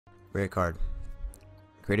Rare card.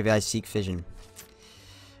 Creative AI Seek Fission.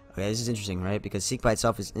 Okay, this is interesting, right? Because Seek by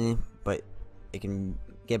itself is but it can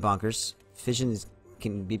get bonkers. Fission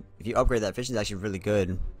can be, if you upgrade that, Fission is actually really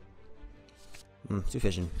good. 2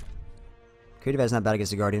 Fission. Creative AI is not bad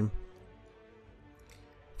against the Guardian.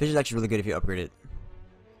 Fission is actually really good if you upgrade it.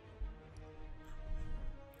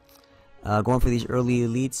 Going for these early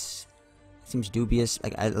elites seems dubious.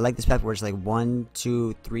 Like I like this path where it's like 1,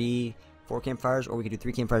 2, 3, 4 campfires, or we could do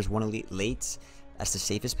 3 campfires, 1 elite late. That's the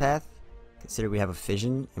safest path. Consider we have a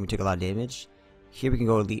fission and we took a lot of damage. Here we can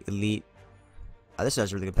go elite. Oh, this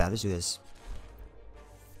is a really good path. Let's do this.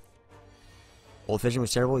 Old fission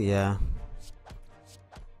was terrible, yeah.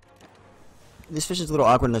 This fission's a little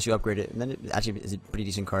awkward unless you upgrade it, and then it actually is a pretty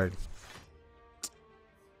decent card.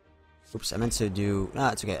 Oops, I meant to do...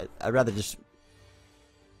 Nah, it's okay. I'd rather just...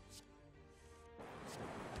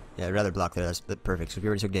 Yeah, I'd rather block there. That's perfect. So we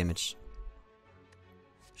already took damage.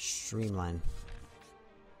 Streamline.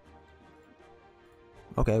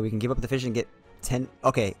 Okay, we can give up the fish and get 10...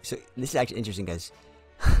 Okay, so this is actually interesting, guys.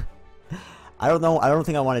 I don't know. I don't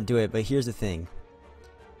think I want to do it, but here's the thing.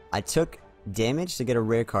 I took damage to get a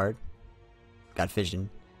rare card. Got fission.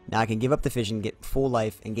 Now I can give up the fission, get full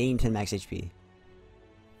life, and gain 10 max HP.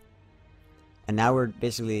 And now we're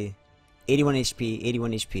basically 81 HP,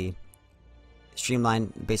 81 HP.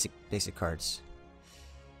 Streamline basic cards.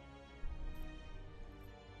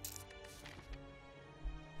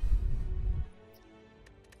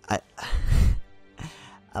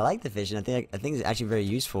 I like the fission. I think it's actually very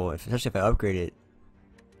useful, especially if I upgrade it.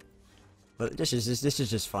 But this is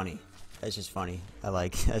just funny. That's just funny.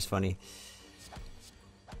 That's funny.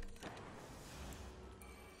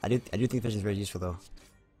 I do think fission is very useful though.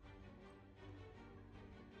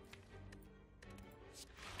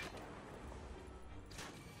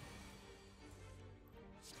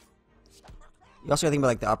 You also gotta think about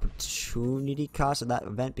like the opportunity cost of that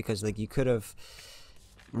event, because like you could have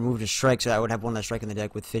removed a strike, so I would have one less strike in the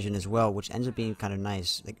deck with fission as well, which ends up being kind of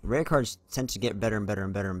nice. Like rare cards tend to get better and better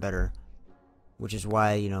and better and better, which is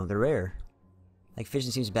why, you know, they're rare. Like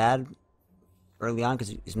fission seems bad early on because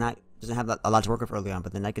it's not doesn't have a lot to work with early on,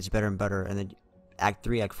 but then that gets better and better, and then Act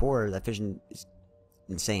 3, Act 4, that fission is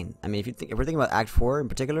insane. I mean, if we're thinking about Act 4 in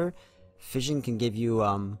particular, fission can give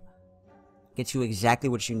you gets you exactly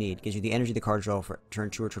what you need. Gives you the energy, the card draw for turn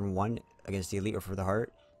 2 or turn 1 against the elite or for the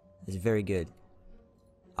heart. It's very good.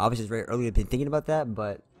 Obviously, it's very early to be thinking about that,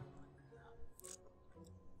 but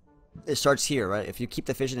it starts here, right? If you keep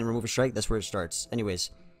the fission and remove a strike, that's where it starts. Anyways,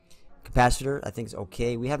 capacitor, I think is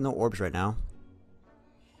okay. We have no orbs right now,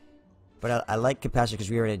 but I like capacitor because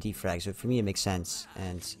we already had defrag, so for me it makes sense.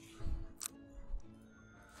 And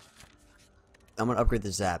I'm gonna upgrade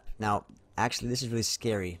the zap. Now, actually, this is really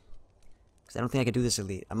scary because I don't think I can do this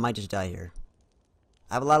elite. I might just die here.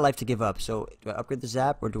 I have a lot of life to give up, so do I upgrade the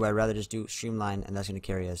zap, or do I rather just do streamline and that's going to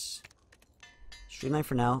carry us? Streamline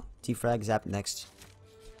for now, defrag, zap next.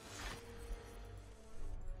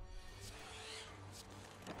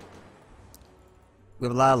 We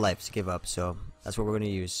have a lot of life to give up, so that's what we're going to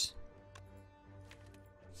use.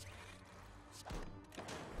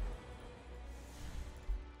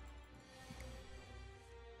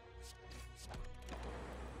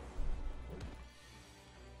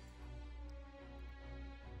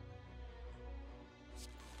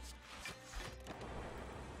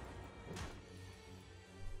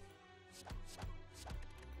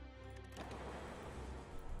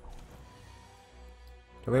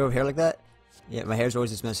 Do I have hair like that? Yeah, my hair's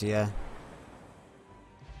always this messy, yeah.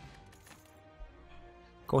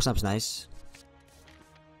 Cold Snap's nice.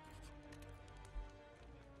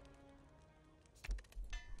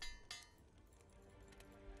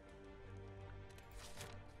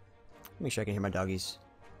 Make sure I can hear my doggies.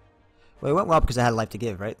 Well, it went well because I had life to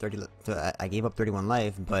give, right? 30. So I gave up 31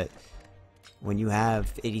 life, but when you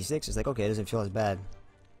have 86, it's like, okay, it doesn't feel as bad.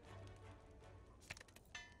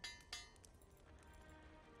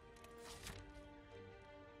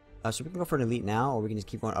 So we can go for an elite now, or we can just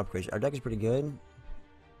keep going upgrades. Our deck is pretty good,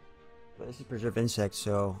 but this is preserve insects,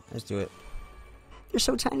 so let's do it. They're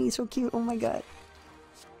so tiny, so cute. Oh my god,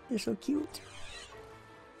 they're so cute.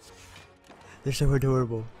 They're so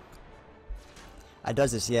adorable. I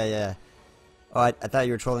does this, yeah. Oh, I thought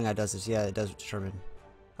you were trolling. I does this, yeah. It does determine.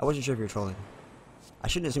 I wasn't sure if you were trolling. I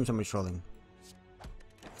shouldn't assume somebody's trolling.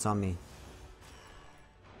 It's on me.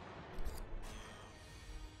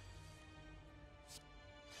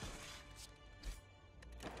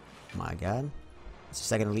 My god. It's the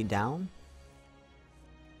second elite down.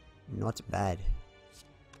 You know what's bad?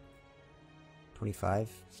 25.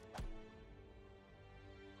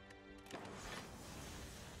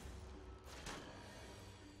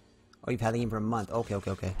 Oh, you've had the game for a month. Okay,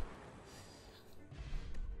 okay, okay.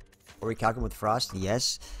 Or we calculate with Frost?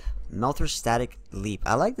 Yes. Melter Static Leap.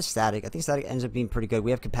 I like the static. I think static ends up being pretty good.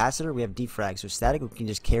 We have Capacitor, we have Defrag. So static we can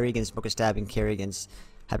just carry against Book of Stab and carry against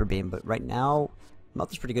Hyper Beam. But right now,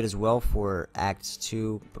 Melter's pretty good as well for Act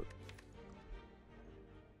 2. But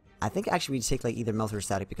I think actually we'd take like either Melter or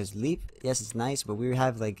static because Leap, yes, it's nice, but we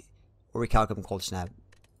have like or we calculate and Cold Snap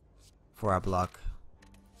for our block.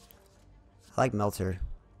 I like Melter.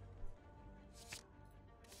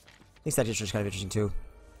 I think static is kind of interesting too.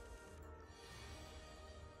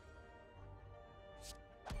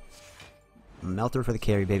 Melter for the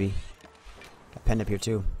carry, baby. Got Pen up here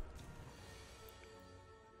too.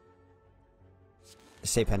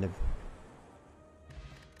 Say Pen.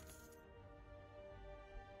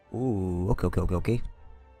 Ooh, okay, okay, okay, okay.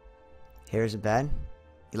 Hair isn't bad.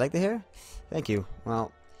 You like the hair? Thank you.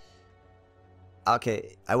 Well,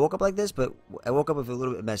 okay. I woke up like this, but I woke up with a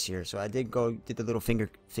little bit messier. So I did the little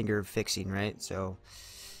finger fixing, right? So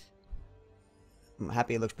I'm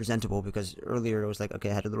happy it looks presentable because earlier it was like,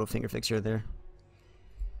 okay, I had a little finger fixer there.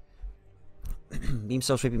 Beam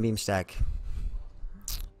Cell Sweeping Beam Stack.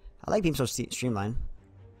 I like Beam Cell Streamline.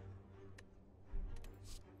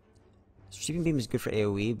 Sweeping Beam is good for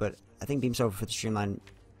AoE, but I think Beam Cell for the Streamline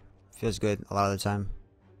feels good a lot of the time.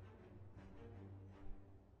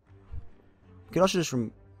 You could also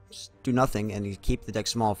just do nothing and you keep the deck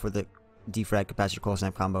small for the Defrag Capacitor Cold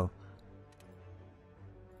Snap combo.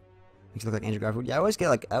 Makes it look like Andrew Garfield. Yeah, I always get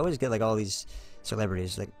like all these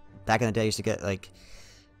celebrities. Like back in the day, I used to get like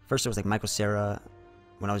first it was like Michael Cera.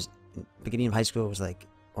 When I was beginning of high school, it was like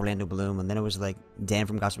Orlando Bloom, and then it was like Dan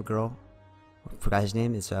from Gossip Girl. I forgot his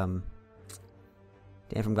name. It's Dan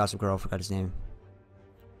from Gossip Girl. I forgot his name.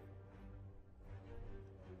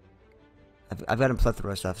 I've got a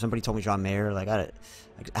plethora of stuff. Somebody told me John Mayer. Like I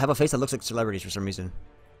have a face that looks like celebrities for some reason.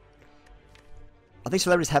 I think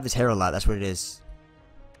celebrities have this hair a lot. That's what it is.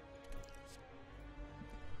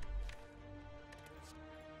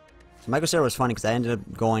 So Michael Cera was funny because I ended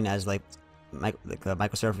up going as like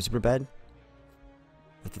Michael Cera from Superbad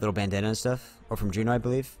with the little bandana and stuff, or from Juno, I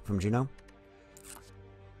believe, from Juno.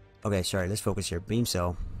 Okay, sorry. Let's focus here. Beam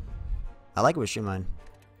Cell. I like it with Streamline.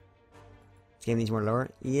 This game needs more lore.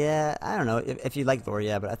 Yeah, I don't know if you like lore,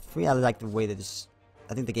 yeah, but for me, I like the way that this.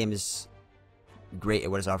 I think the game is great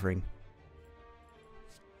at what it's offering.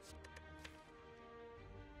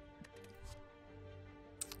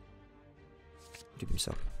 Do Beam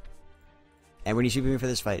Cell. And we need Super Beam for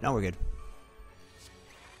this fight. No, we're good.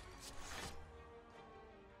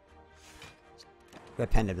 We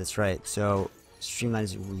got Pendant, that's right. So, Streamline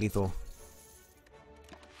is lethal.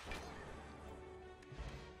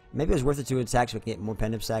 Maybe it was worth it to attack so we can get more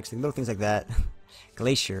Pendant stacks. Like little things like that.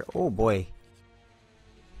 Glacier. Oh boy.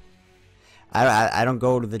 I don't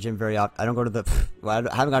go to the gym very often. I don't go to the. Well,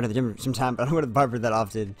 I haven't gone to the gym sometime, but I don't go to the barber that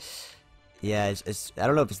often. Yeah, it's I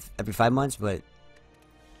don't know if it's every 5 months, but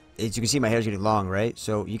as you can see, my hair's getting long, right?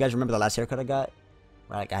 So you guys remember the last haircut I got?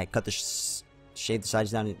 Like I cut the shaved the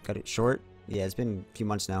sides down and cut it short. Yeah, it's been a few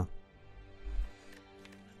months now.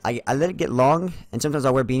 I let it get long, and sometimes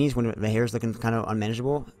I'll wear beanies when my hair is looking kind of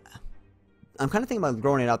unmanageable. I'm kind of thinking about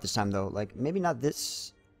growing it out this time though. Like maybe not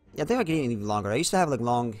this. Yeah, I think I can get it even longer. I used to have like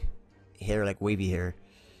long hair, like wavy hair,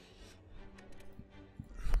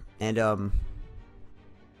 and I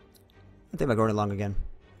think about growing it long again.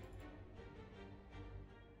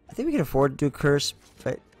 I think we can afford to do curse,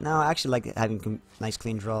 but no, I actually like having nice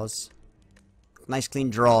clean draws. Nice clean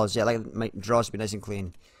draws, yeah, I like my draws to be nice and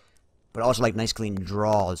clean. But also like nice clean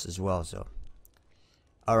draws as well, so.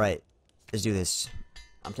 Alright, let's do this.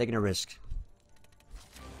 I'm taking a risk.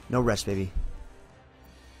 No rest, baby.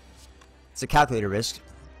 It's a calculator risk.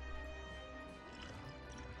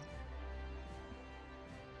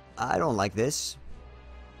 I don't like this.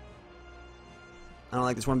 I don't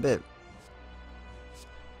like this one bit.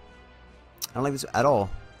 I don't like this at all.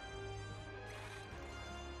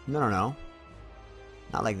 No, no, no.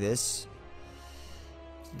 Not like this.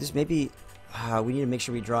 This maybe... we need to make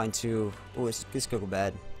sure we draw into... Oh, this could go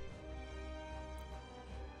bad.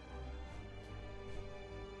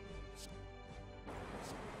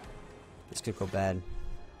 This could go bad.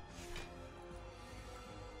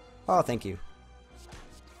 Oh, thank you.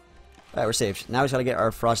 Alright, we're saved. Now we just gotta get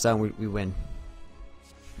our frost down, we win.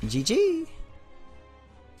 GG!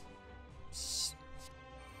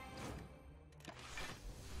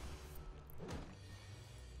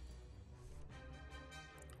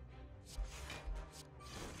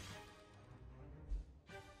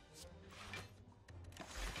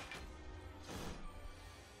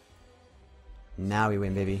 Now we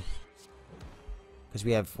win, baby. Because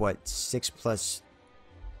we have, what, 6 plus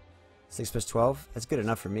 6 plus 12. That's good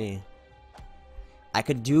enough for me. I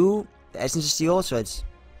could do the Essence of Steel, so it's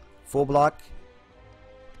full block.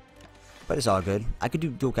 But it's all good. I could do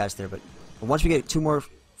dual cast there, but once we get 2 more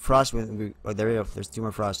frost, oh, there we go. There's 2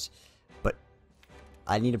 more frosts. But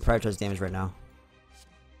I need to prioritize damage right now.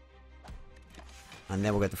 And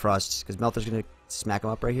then we'll get the frosts, because Melter's gonna smack him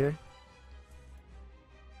up right here.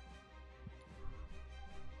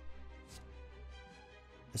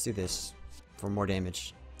 Let's do this for more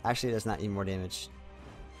damage. Actually, that's not even more damage.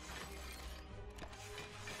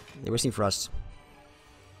 Yeah, we're seeing frost.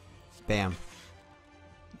 Bam.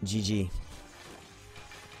 GG.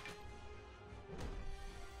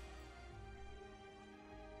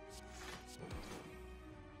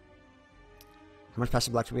 How much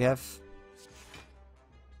passive block do we have?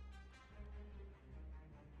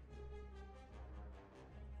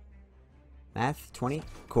 Math? 20?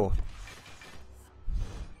 Cool.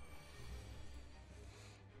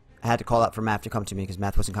 I had to call out for math to come to me because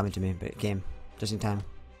math wasn't coming to me, but it came just in time.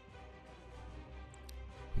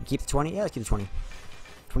 Keep the 20? Yeah, let's keep the 20.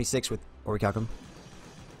 26 with Orichalcum.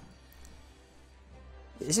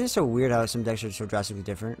 Isn't it so weird how some decks are so drastically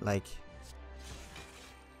different? Like,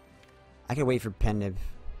 I can wait for Pen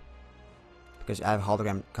because I have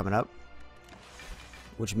Hologram coming up,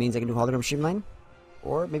 which means I can do Hologram Streamline,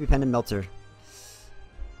 or maybe Pen Melter.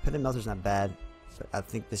 Pen Melter's not bad, but I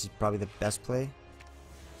think this is probably the best play.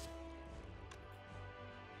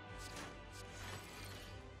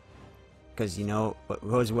 Because you know what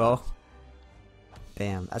goes well.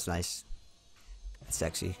 Bam, that's nice. That's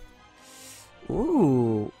sexy.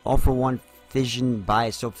 Ooh, all for one Fission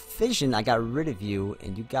bias. So Fission, I got rid of you,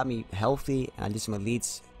 and you got me healthy, and I did some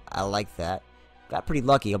elites. I like that. Got pretty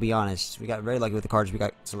lucky, I'll be honest. We got very lucky with the cards we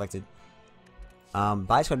got selected.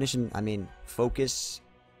 Bias cognition, I mean, focus.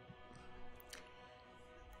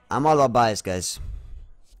 I'm all about bias, guys.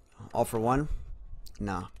 All for one?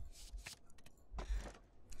 Nah.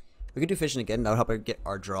 We could do Fission again. That would help her get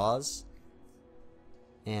our draws.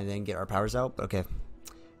 And then get our powers out. But okay.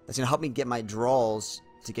 That's going to help me get my draws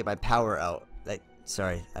to get my power out. Like,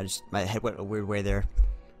 sorry. My head went a weird way there.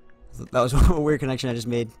 That was a weird connection I just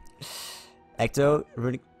made. Ecto,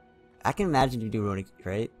 Runic. I can imagine you do Runic,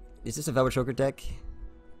 right? Is this a Velvet Choker deck?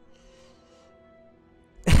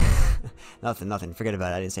 Nothing. Forget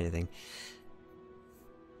about it. I didn't say anything.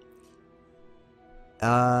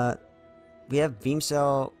 We have Beam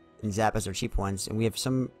Cell and Zap as our cheap ones, and we have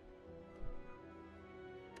some.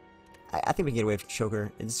 I think we can get away with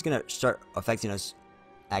Choker. This is gonna start affecting us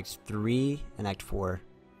Act 3 and Act 4.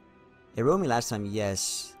 It ruined me last time,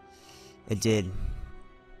 yes. It did.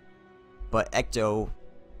 But Ecto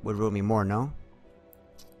would ruin me more, no?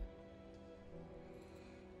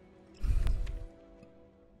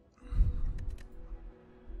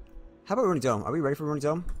 How about Runic Dome? Are we ready for Runic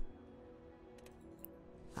Dome?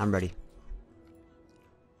 I'm ready.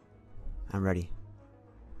 I'm ready.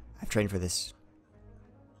 I've trained for this.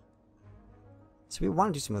 So we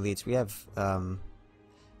want to do some elites. We have, I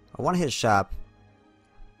want to hit a shop.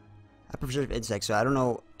 I prefer insects, so I don't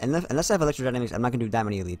know. Unless I have electrodynamics, I'm not going to do that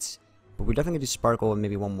many elites. But we're definitely going to do Sparkle and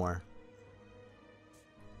maybe one more.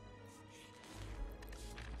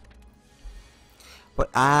 But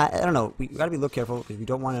I don't know. We got to be a little careful because we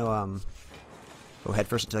don't want to go head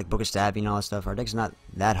first into like Book of Stabbing and all that stuff. Our deck's not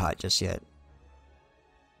that hot just yet.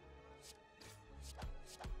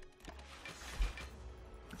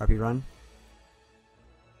 RP run.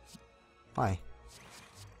 Why?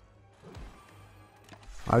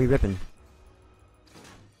 Why are we ripping?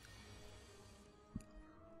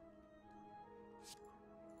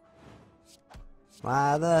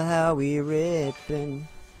 Why the hell we ripping?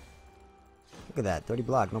 Look at that, 30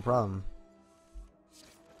 block, no problem.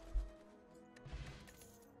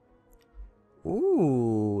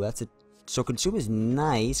 Ooh, that's a... So Consume is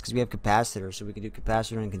nice, because we have Capacitor, so we can do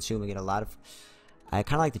Capacitor and Consume and get a lot of... I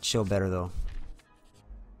kind of like the Chill better, though.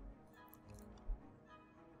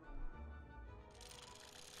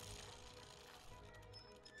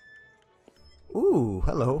 Ooh,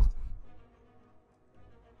 hello.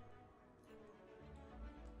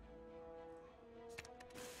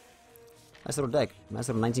 Nice little deck. Nice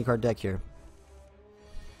little 19 card deck here.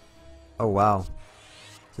 Oh wow. So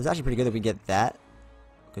it's actually pretty good that we get that.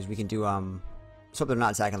 Because we can do so they're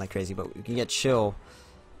not attacking like crazy, but we can get Chill.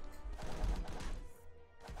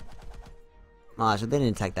 Ah, so they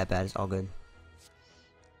didn't attack that bad, it's all good.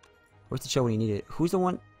 Where's the Chill when you need it? Who's the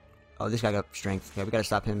one? Oh, this guy got strength. Okay, we gotta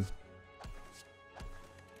stop him.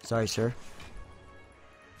 Sorry, sir.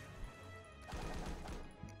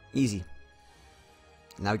 Easy.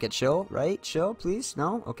 Now we get Chill, right? Chill, please?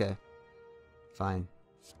 No? Okay. Fine.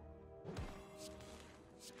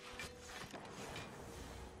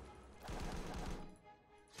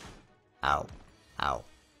 Ow. Ow.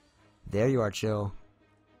 There you are, chill.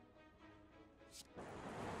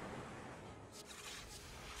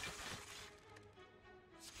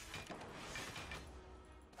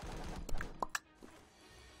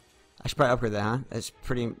 I should probably upgrade that, huh? That's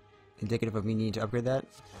pretty indicative of me needing to upgrade that.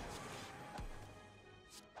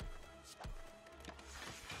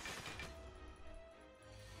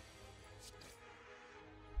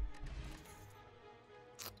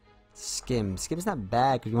 Skim. Skim's not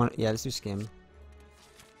bad because we want. Yeah, let's do skim.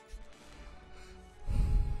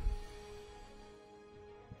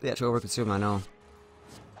 Yeah, it's overconsume. I know.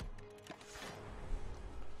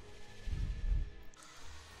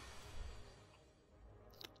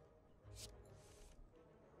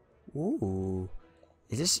 Ooh,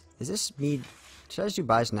 is this me? Should I just do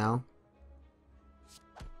buys now?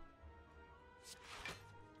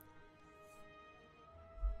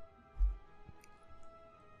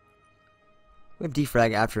 We have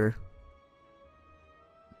defrag after.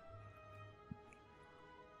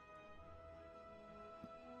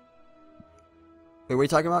 Wait, what are you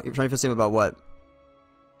talking about? You're trying to feel the same about what?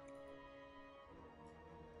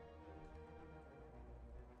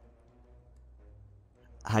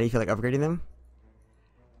 How do you feel like upgrading them?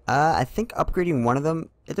 I think upgrading one of them,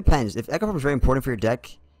 it depends. If Echo Form is very important for your deck,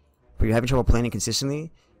 but you're having trouble playing it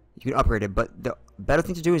consistently, you can upgrade it. But the better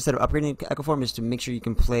thing to do instead of upgrading Echo Form is to make sure you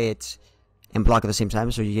can play it and block at the same time.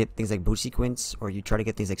 So you get things like Boot Sequence, or you try to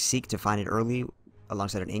get things like Seek to find it early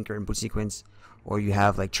alongside an Anchor and Boot Sequence, or you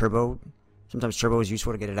have like Turbo. Sometimes Turbo is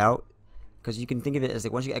useful to get it out, because you can think of it as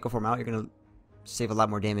like once you get Echo Form out, you're going to save a lot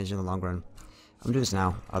more damage in the long run. I'm going to do this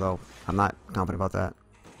now, although I'm not confident about that.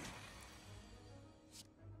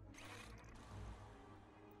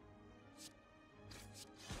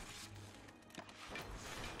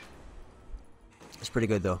 It's pretty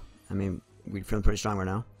good though. I mean, we're feeling pretty strong right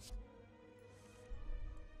now.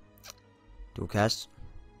 Dual cast.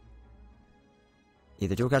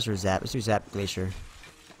 Either dual cast or zap. Let's do zap glacier.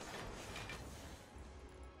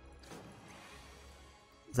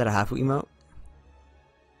 Is that a Hafu emote?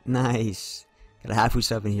 Nice. Got a Hafu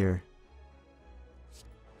sub in here.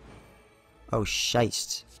 Oh,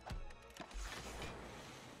 shiest.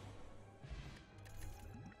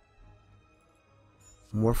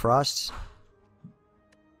 More frost.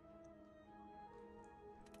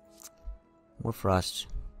 More frost.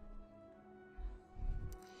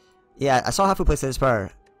 Yeah, I saw Hafu play Slay the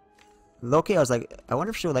Spire. Low-key, I was like, I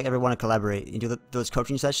wonder if she would like ever want to collaborate and do those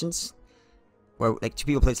coaching sessions where like two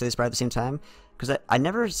people play Slay the Spire at the same time. Because I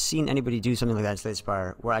never seen anybody do something like that in Slay the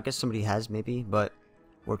Spire. Where I guess somebody has maybe, but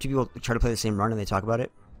where two people try to play the same run and they talk about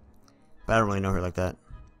it. But I don't really know her like that.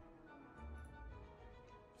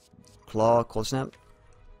 Claw, Cold Snap.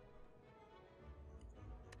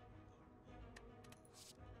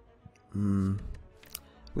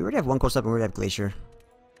 We already have one Cold Snap and we already have Glacier.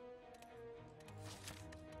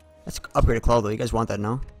 Let's upgrade a Claw though. You guys want that,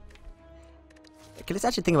 no? Okay, let's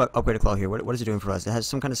actually think about upgrade a Claw here. What is it doing for us? It has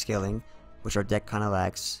some kind of scaling, which our deck kind of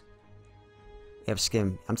lacks. We have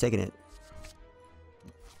Skim. I'm taking it.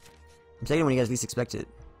 I'm taking it when you guys least expect it.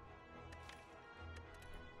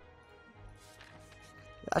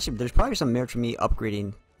 Actually, there's probably some merit for me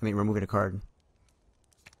upgrading. I mean, removing a card.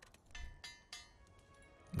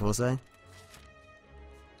 Bullseye.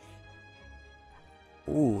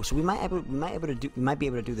 Ooh, so we might be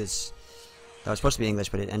able to do this. That was supposed to be English,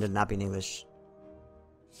 but it ended up not being English.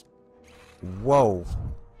 Whoa.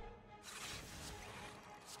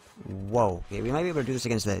 Whoa. Okay, we might be able to do this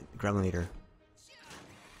against that Gremlin Leader.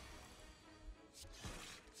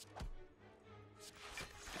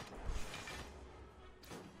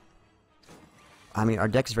 I mean, our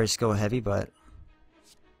deck is very skill heavy, but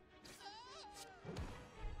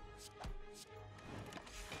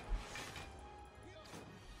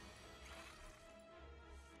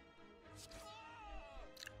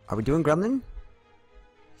are we doing Gremlin?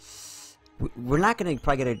 We're not gonna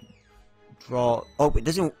probably get a draw. Oh, it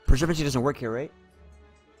doesn't. Preservancy doesn't work here, right?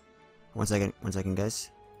 1 second. 1 second,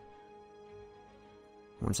 guys.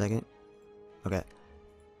 1 second. Okay.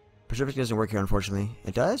 Preservancy doesn't work here, unfortunately.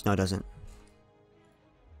 It does? No, it doesn't.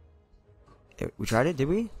 We tried it, did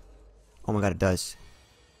we? Oh my god, it does.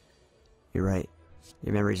 You're right.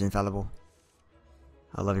 Your memory is infallible.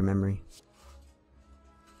 I love your memory.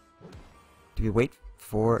 Do we wait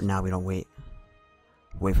for... Nah, we don't wait.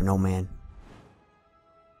 Wait for no man.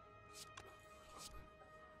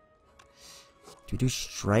 Do we do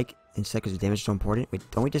strike instead because the damage is so important? Wait,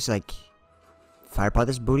 don't we just like... Firepot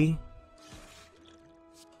this booty?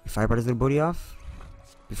 We firepot this little booty off?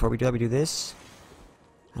 Before we do that, we do this.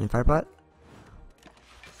 And then firepot?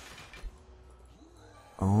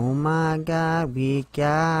 Oh my god, we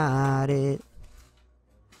got it.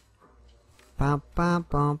 Bum, bum,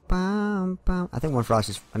 bum, bum, bum. I think one frost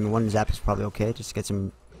is, one zap is probably okay, just to get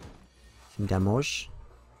some damage.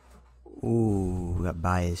 Ooh, got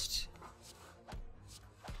biased.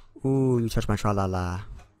 Ooh, you touched my tra-la-la.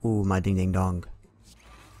 Ooh, my ding-ding-dong.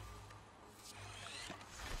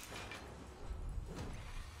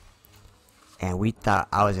 And we thought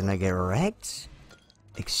I was gonna get wrecked?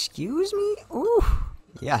 Excuse me? Ooh,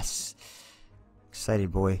 yes.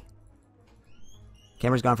 Excited, boy.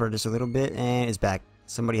 Camera's gone for just a little bit, and it's back.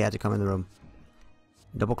 Somebody had to come in the room.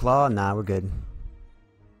 Double claw? Nah, we're good.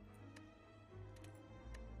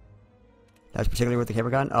 That was particularly with the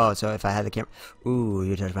camera gone? Oh, so if I had the camera... Ooh,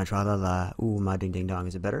 you touched my tra-la-la. Ooh, my ding-ding-dong.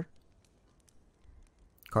 Is it better?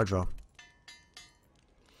 Card draw.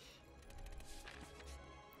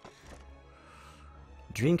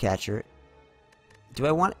 Dreamcatcher. Do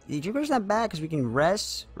I want... The Dreamcatcher's not bad, because we can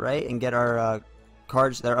rest, right? And get our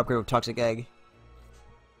cards that are upgraded with Toxic Egg.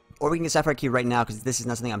 Or we can get Sapphire Key right now, because this is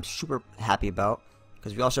not something I'm super happy about.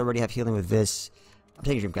 Because we also already have healing with this. I'm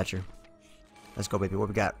taking Dreamcatcher. Let's go, baby. What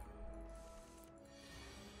we got?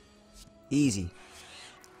 Easy.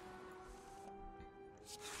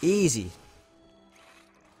 Easy.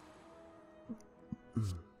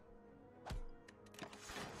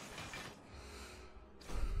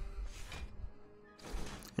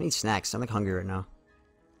 I need snacks. I'm like hungry right now.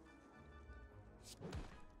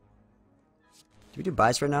 Do we do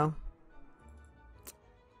buys right now?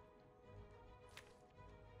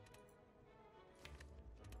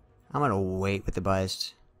 I'm gonna wait with the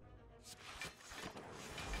buys.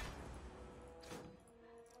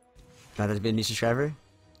 Now there's been a new subscriber.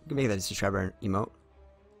 You can make that a subscriber emote.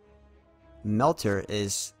 Melter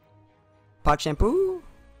is pot shampoo.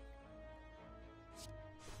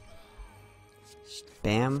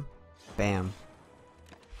 Bam, bam.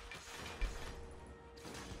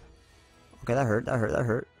 Okay, that hurt. That hurt. That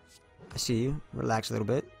hurt. I see you. Relax a little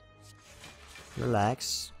bit.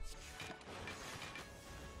 Relax.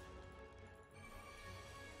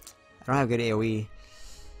 I don't have good AoE,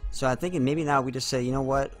 so I'm thinking maybe now we just say, you know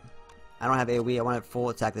what? I don't have AoE. I want to full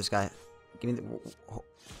attack this guy. Give me the...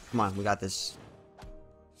 Come on, we got this.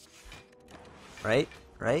 Right?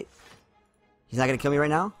 Right? He's not gonna kill me right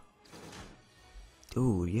now?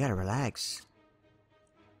 Dude, you gotta relax.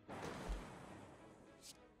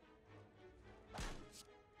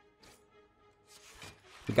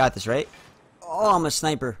 We got this, right? Oh, I'm a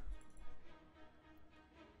sniper.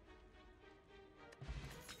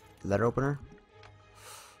 Letter opener.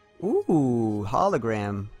 Ooh,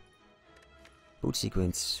 hologram. Boot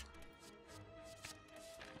sequence.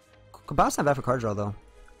 Kabba's not bad for card draw, though.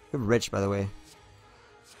 You're rich, by the way.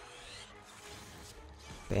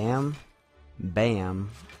 Bam.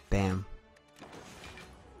 Bam. Bam.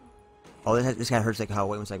 Oh, this guy hurts like hell.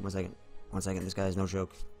 Wait 1 second, 1 second. 1 second. This guy is no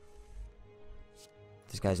joke.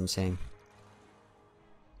 This guy's insane.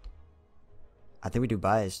 I think we do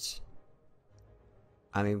biased.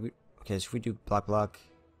 I mean, okay, so if we do block,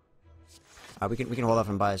 we can hold off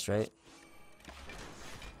on biased, right?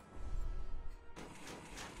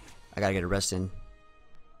 I gotta get a rest in.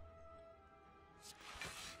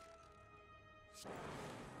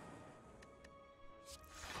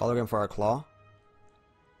 Hologram for our claw.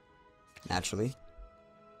 Naturally.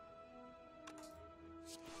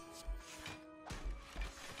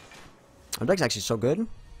 Our deck's actually so good.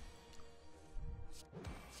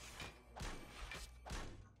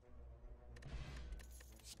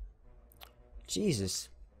 Jesus.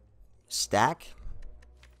 Stack?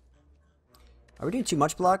 Are we doing too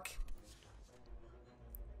much block?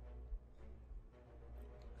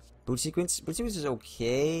 Boot sequence? Boot sequence is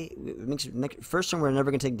okay. It makes, first turn we're never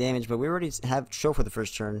going to take damage, but we already have show for the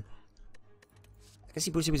first turn. I can see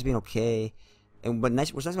boot sequence being okay. And what's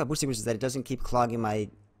nice about boot sequence is that it doesn't keep clogging my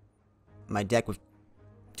deck with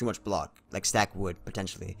too much block. Like stack would,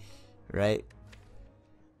 potentially. Right?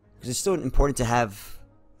 Because it's still important to have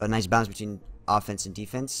a nice balance between offense and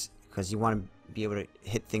defense. Because you want to be able to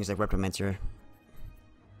hit things like Reprimenter.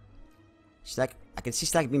 Stack, I can see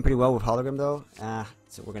Stack being pretty well with hologram though.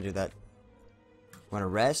 So we're gonna do that. We're gonna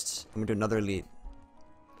rest. I'm gonna do another elite.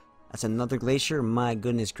 That's another glacier. My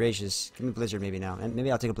goodness gracious. Give me blizzard maybe now, and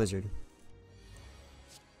maybe I'll take a blizzard.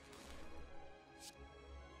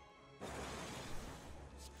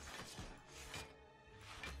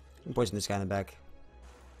 I'm poisoning this guy in the back.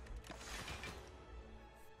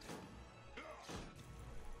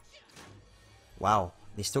 Wow,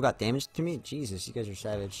 they still got damage to me. Jesus, you guys are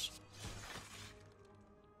savage.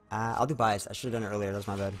 I'll do bias. I should have done it earlier. That was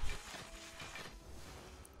my bad.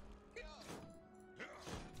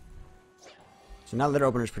 So now letter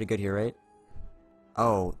opener is pretty good here, right?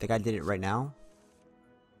 Oh, the guy did it right now?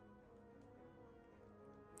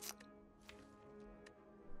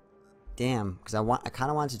 Damn, because I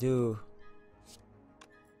kind of want to do...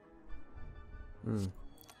 I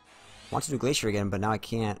want to do Glacier again, but now I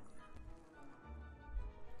can't.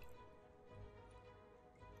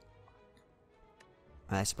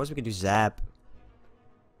 I suppose we could do Zap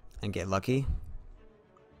and get lucky.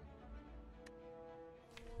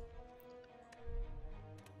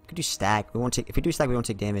 We could do Stack. We won't take. If we do Stack, we won't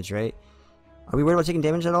take damage, right? Are we worried about taking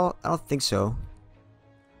damage at all? I don't think so.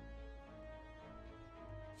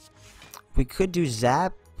 We could do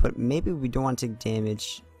Zap, but maybe we don't want to take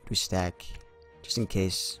damage. Do Stack, just in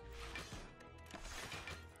case.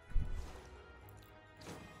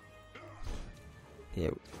 Yeah.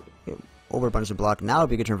 Over a bunch of block. Now would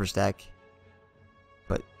be a good turn for Stack.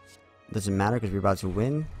 But doesn't matter because we're about to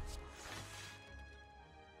win.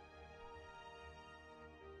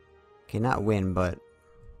 Okay, not win, but...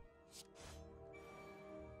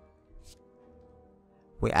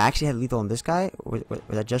 Wait, I actually had lethal on this guy? Was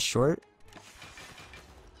that just short?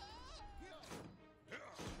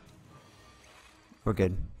 We're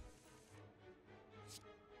good.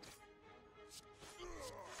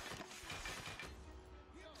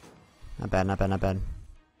 Not bad, not bad, not bad.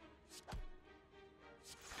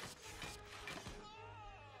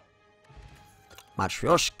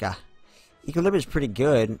 Matryoshka. Equilibrium is pretty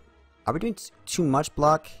good. Are we doing too much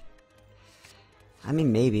block? I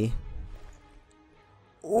mean, maybe.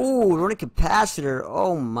 Ooh, Runic Capacitor.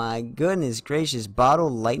 Oh my goodness gracious. Bottle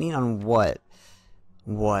lightning on what?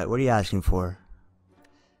 What? What are you asking for?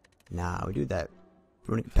 Nah, we do that.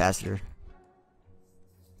 Runic Capacitor.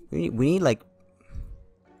 We need like...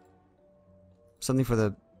 something for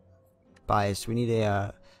the bias. We need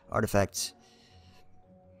a artifact.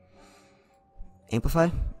 Amplify?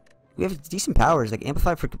 We have decent powers, like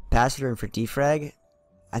Amplify for capacitor and for defrag.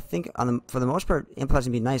 I think for the most part, Amplify's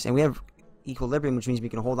gonna be nice, and we have Equilibrium, which means we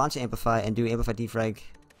can hold on to Amplify and do Amplify defrag.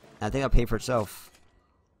 And I think that'll pay for itself.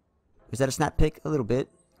 Is that a snap pick? A little bit.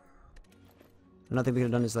 Another thing we could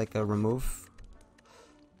have done is like a remove.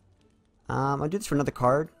 I'll do this for another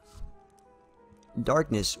card.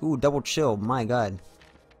 Darkness. Ooh, double chill. My god.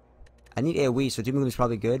 I need AoE, so Doom Gloom is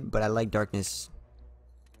probably good, but I like Darkness.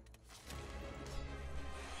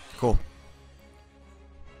 Cool.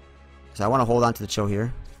 So I want to hold on to the chill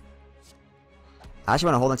here. I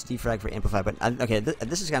actually want to hold on to Defrag for Amplify, but okay,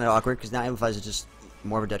 this is kind of awkward because now Amplify is just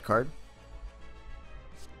more of a dead card.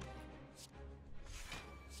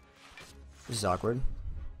 This is awkward.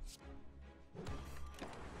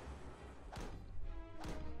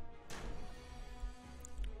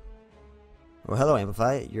 Well, hello,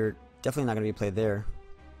 Amplify. You're definitely not going to be played there.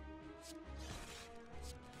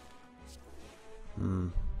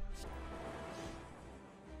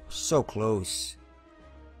 So close.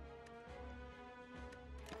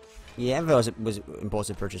 Yeah, Amplify was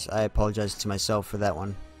impulsive purchase. I apologize to myself for that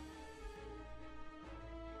one.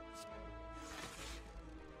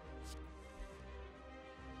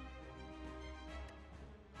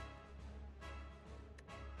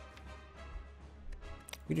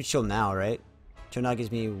 We do chill now, right? Chill now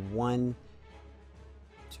gives me 1,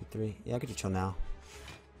 2, 3. Yeah, I could do chill now.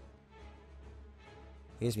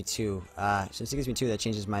 It gives me 2. Since it gives me 2, that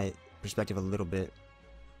changes my perspective a little bit.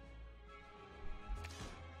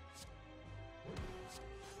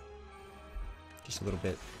 Just a little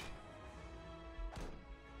bit.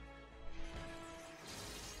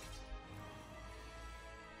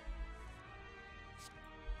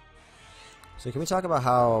 So can we talk about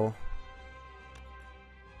how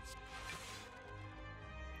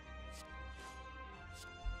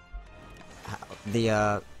the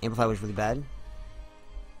Amplify was really bad?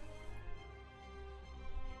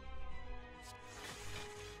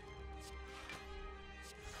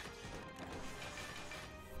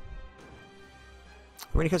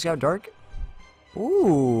 Runic got dark?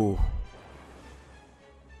 Ooh.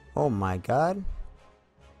 Oh my god.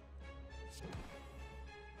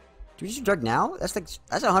 Do we just dark now? That's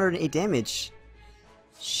 108 damage.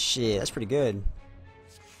 Shit, that's pretty good.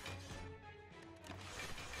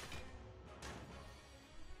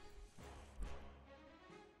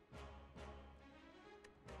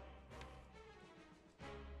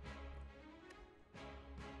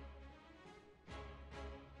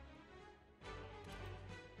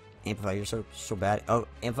 Amplify, you're so bad. Oh,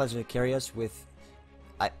 Amplify's gonna carry us with...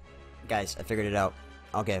 Guys, I figured it out.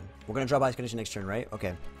 Okay, we're gonna draw bias condition next turn, right?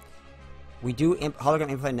 Okay. We do hologram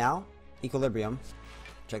Amplify now. Equilibrium.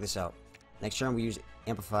 Check this out. Next turn we use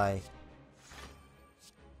Amplify.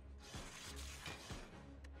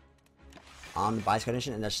 on the bias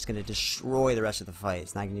condition, and that's just gonna destroy the rest of the fight.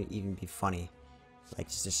 It's not gonna even be funny. Like,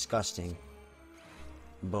 it's disgusting.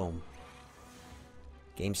 Boom.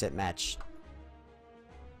 Game, set, match.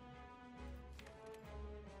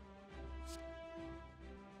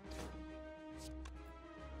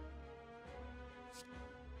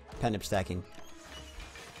 Pen-up stacking.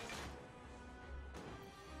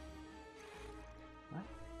 What?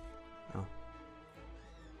 Oh.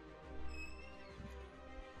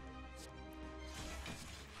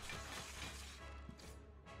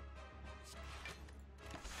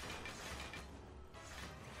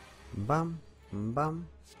 Bum, bum,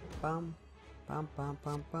 bum, bum, bum,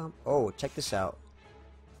 bum, bum. Oh, check this out.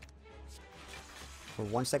 We're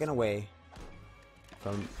 1 second away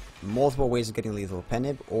from multiple ways of getting lethal.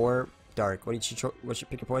 Penib or dark. What did you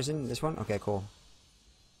pick your poison? This one? Okay, cool.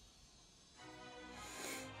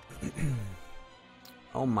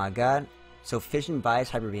 Oh my god. So Fission buys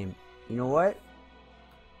Hyper Beam. You know what?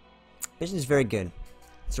 Fission is very good.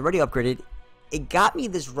 It's already upgraded. It got me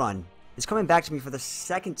this run. It's coming back to me for the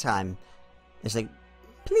second time. It's like,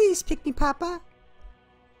 please pick me, Papa.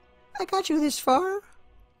 I got you this far.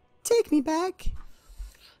 Take me back.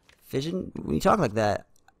 Fission, when you talk like that,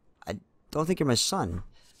 I don't think you're my son.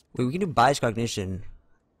 We can do bias cognition.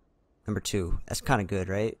 Number 2. That's kind of good,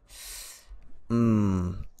 right?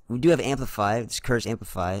 We do have amplify. This curse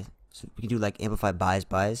amplify. So we can do like amplify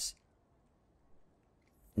bias.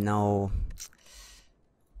 No.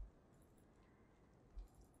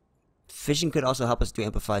 Fission could also help us do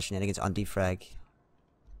amplify shenanigans on defrag.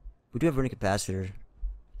 We do have Runic capacitor.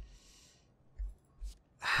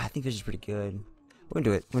 I think Fission's pretty good. We're gonna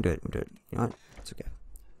do it. You know what? It's okay.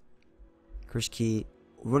 Curse key.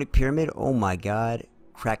 Runic pyramid. Oh my god.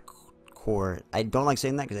 Crack core. I don't like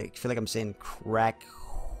saying that because I feel like I'm saying crack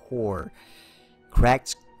core.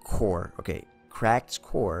 Cracked core. Okay. Cracked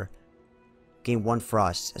core. Gain 1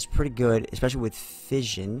 frost. That's pretty good, especially with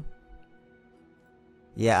fission.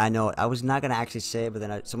 Yeah, I know. I was not gonna actually say it, but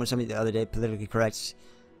then someone told me the other day politically correct.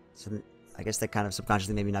 So I guess that kind of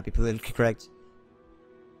subconsciously made me not be politically correct.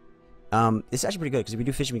 It's actually pretty good because if we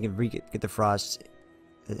do fission, we can get the frost.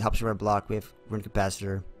 It helps with our block. We have Runic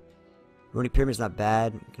capacitor. Runic pyramid is not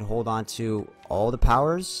bad. We can hold on to all the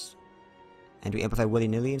powers and do amplify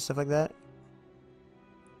willy-nilly and stuff like that.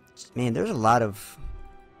 Man, there's a lot of.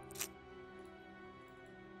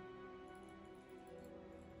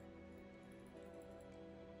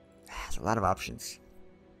 There's a lot of options.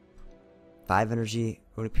 5 energy,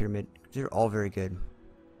 Runic pyramid. They're all very good.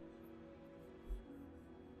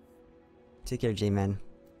 Take care, J-Man.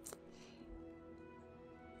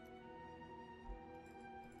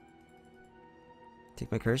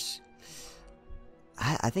 Take my curse.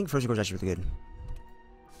 I think Frozen Core is actually really good.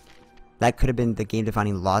 That could have been the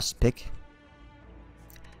game-defining lost pick.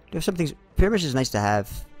 There's some things. Pyramid is nice to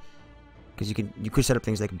have because you could set up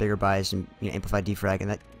things like bigger bias and amplify defrag, and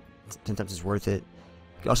that sometimes is worth it.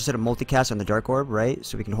 You can also set up multicast on the Dark Orb, right?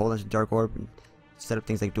 So we can hold on to the Dark Orb and set up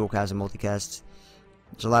things like dual cast and multicast.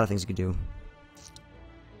 There's a lot of things you can do.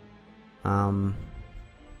 I'm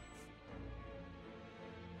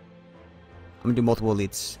gonna do multiple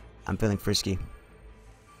elites. I'm feeling frisky.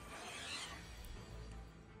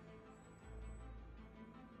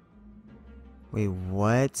 Wait,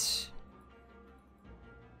 what?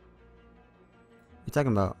 What are you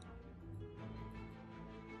talking about?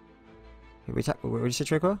 Wait, what did you say,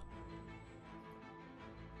 Trico?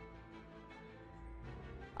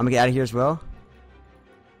 I'm gonna get out of here as well.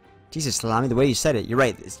 Jesus, Salami, the way you said it, you're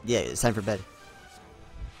right. Yeah, it's time for bed.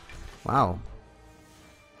 Wow.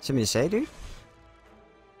 Something to say, dude?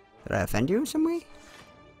 Did I offend you in some way?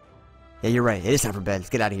 Yeah, you're right. It is time for bed. Let's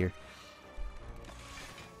get out of here.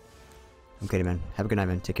 I'm kidding, man. Have a good night,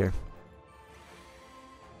 man. Take care.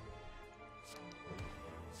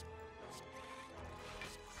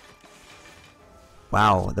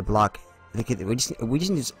 Wow, the block. We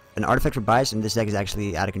just need an artifact for bias, and this deck is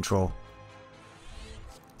actually out of control.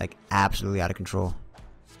 Like, absolutely out of control.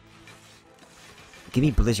 Give me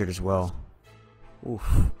Blizzard as well.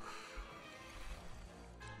 Oof.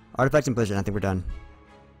 Artifacts and Blizzard, I think we're done.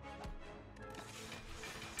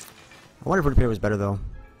 I wonder if Repair was better, though.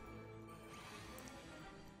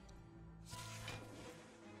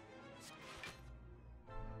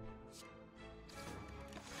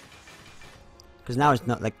 Because now it's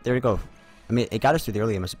not, like, there we go. I mean, it got us through the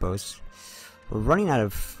early game, I suppose. We're running out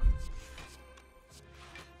of...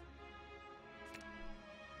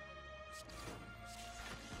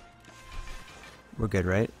 We're good,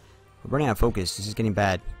 right? We're running out of focus. This is getting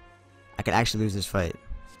bad. I could actually lose this fight.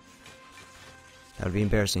 That would be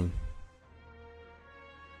embarrassing.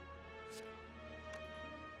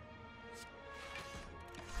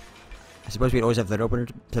 suppose we'd always have that opener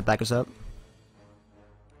to back us up.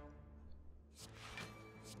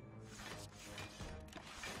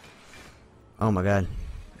 Oh my god.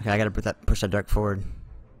 Okay, I gotta push that dark forward.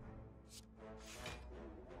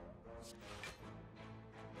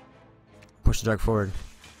 Push the dark forward.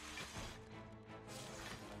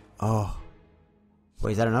 Oh.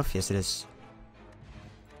 Wait, is that enough? Yes, it is.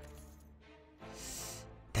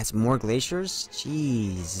 That's more glaciers?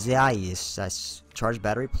 Jeez. Yes. That's charged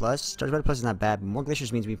battery plus. Charged battery plus is not bad. But more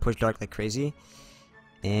glaciers means we push dark like crazy.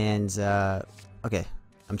 And, okay.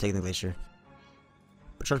 I'm taking the glacier.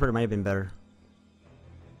 But charged battery might have been better.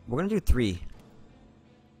 We're gonna do 3.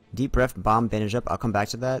 Deep breath, bomb, bandage up. I'll come back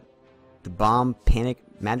to that. The bomb, panic,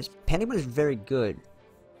 madness. Panic mode is very good.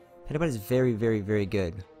 Panic mode is very, very, very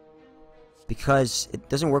good. Because it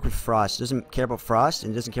doesn't work with frost. It doesn't care about frost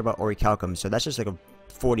and it doesn't care about orichalcum. So that's just like a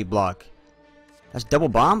 40 block. That's double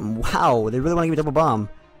bomb? Wow, they really want to give me double bomb.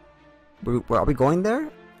 Are we going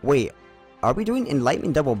there? Wait, are we doing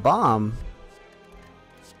Enlightenment double bomb?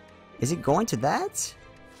 Is it going to that?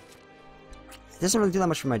 It doesn't really do that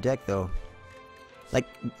much for my deck though. Like,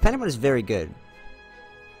 Panic mode is very good.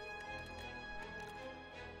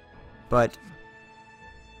 But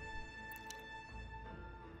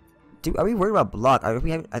dude, are we worried about block? Are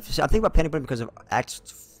we? I'm thinking about Panic mode because of Act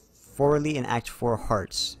 4 Elite and Act 4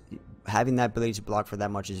 Hearts. Having that ability to block for that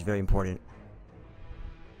much is very important.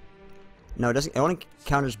 No, it doesn't. It only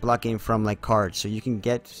counters blocking from like cards, so you can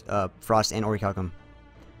get Frost and orichalcum.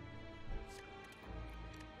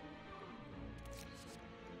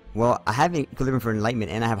 Well, I have Equilibrium for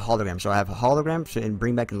Enlightenment, and I have Hologram. So I have Hologram to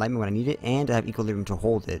bring back Enlightenment when I need it, and I have Equilibrium to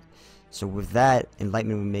hold it. So with that,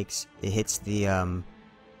 Enlightenment makes it hits the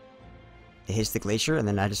glacier, and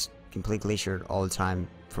then I just can play glacier all the time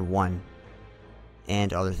for 1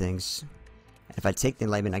 and other things. And if I take the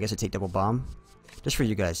Enlightenment, I guess I take double bomb, just for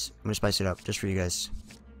you guys. I'm gonna spice it up, just for you guys.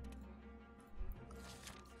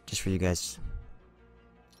 Just for you guys.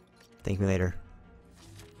 Thank me later.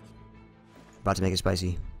 About to make it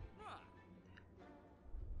spicy.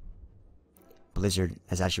 Blizzard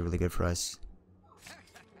is actually really good for us.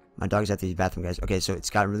 My dog's at the bathroom, guys. Okay, so it's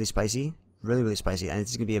gotten really spicy. Really, really spicy. And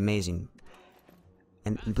it's going to be amazing.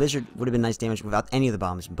 And Blizzard would have been nice damage without any of the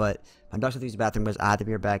bombs. But my dog's at the bathroom, guys. I have to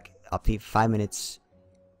be right back. I'll be 5 minutes.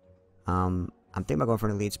 I'm thinking about going for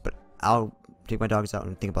an elites, but I'll take my dogs out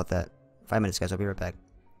and think about that. 5 minutes, guys. I'll be right back.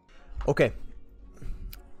 Okay.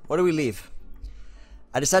 What do we leave?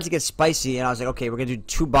 I decided to get spicy, and I was like, okay, we're going to do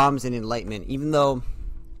 2 bombs and Enlightenment. Even though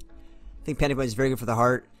I think Panic mode is very good for the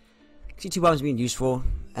heart. I see 2 bombs being useful.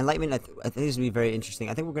 Enlightenment, I think this is going to be very interesting.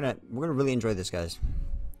 I think we're gonna really enjoy this, guys.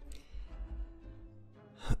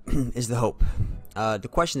 Is the hope. The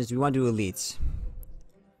question is, do we want to do elites?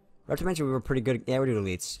 Not to mention we were pretty good. Yeah, we're doing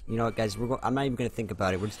elites. You know what, guys? I'm not even going to think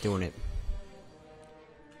about it. We're just doing it.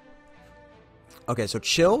 Okay, so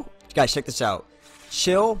chill. Guys, check this out.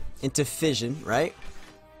 Chill into fission, right?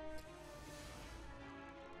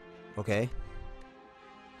 Okay.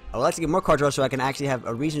 I would like to get more card draw so I can actually have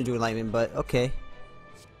a reason to do Enlightenment, but okay.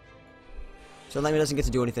 So Enlightenment doesn't get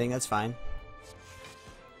to do anything, that's fine.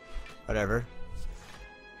 Whatever.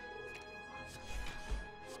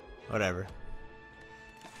 Whatever.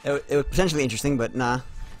 It was potentially interesting, but nah.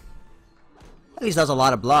 At least that was a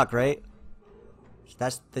lot of block, right?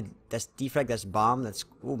 That's Defect, that's bomb, that's...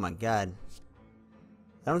 Oh my god.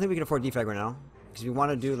 I don't think we can afford Defect right now. Because we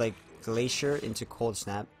want to do like Glacier into Cold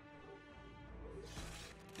Snap.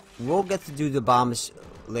 We'll get to do the bombs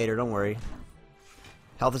later, don't worry.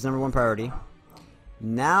 Health is #1 priority.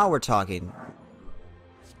 Now we're talking.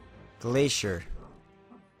 Glacier.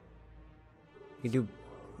 You can do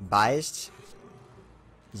Biased,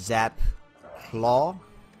 Zap, Claw,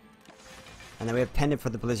 and then we have Pendant for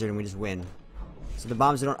the Blizzard and we just win. So the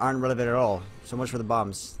bombs aren't relevant at all. So much for the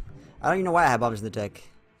bombs. I don't even know why I have bombs in the deck,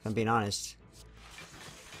 if I'm being honest.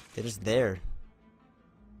 They're just there.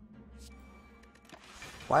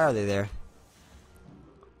 Why are they there?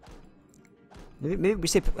 Maybe we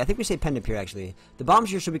say, I think we say Pendant here actually. The bombs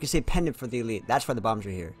here so we can say Pendant for the elite. That's why the bombs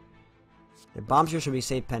are here. The bombs here should be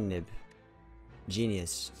say Pendant.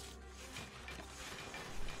 Genius.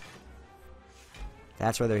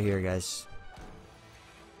 That's why they're here, guys.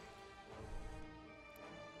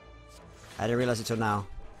 I didn't realize it till now.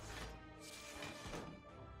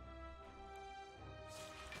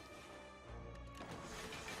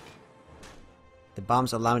 The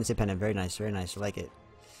bombs allow me to say Pendant. Very nice, very nice. I like it.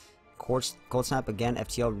 Cold Snap again.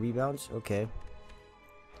 FTL rebounds. Okay.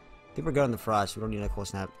 I think we're good on the Frost. We don't need a Cold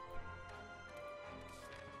Snap.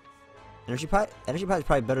 Energy Pot is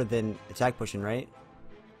probably better than attack pushing, right?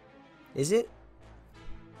 Is it?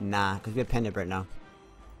 Nah, because we have Pendant right now.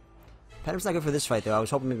 Penum's not good for this fight, though. I was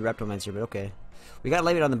hoping maybe Reptomancer, but okay. We got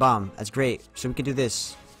Enlightenment on the bomb. That's great. So we can do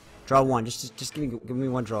this. Draw one. Just give me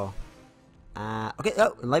one draw. Okay.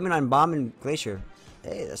 Oh, Enlightenment on bomb and Glacier.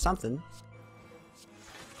 Hey, that's something.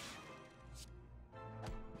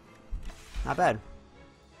 Not bad.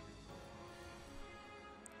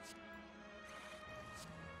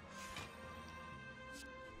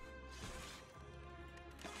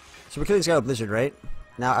 So we're killing this guy with Blizzard, right?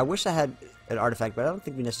 Now, I wish I had an artifact, but I don't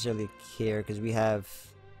think we necessarily care, because we have...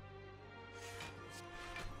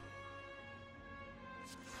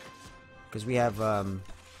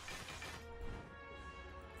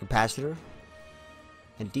 capacitor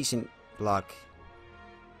and decent block.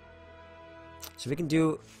 So we can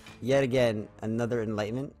do, yet again, another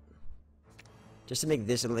Enlightenment. Just to make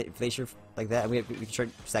this Glacier like that, and we can start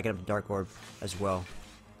stacking up the Dark Orb as well.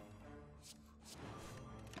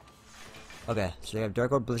 Okay, so we have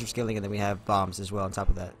Dark Orb, Blizzard Scaling, and then we have bombs as well on top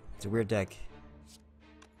of that. It's a weird deck.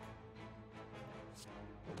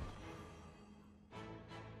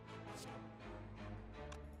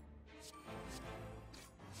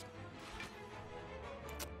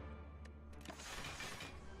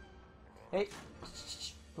 Hey,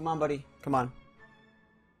 come on, buddy. Come on.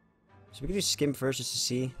 So we can do Skim first just to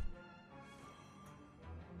see.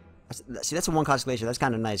 See, that's a one-cost Glacier. That's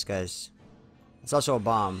kind of nice, guys. It's also a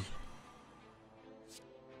bomb.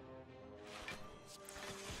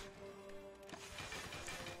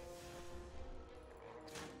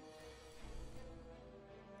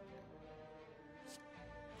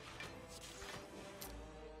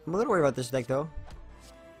 I'm a little worried about this deck, though.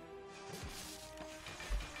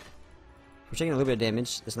 We're taking a little bit of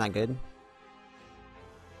damage. That's not good.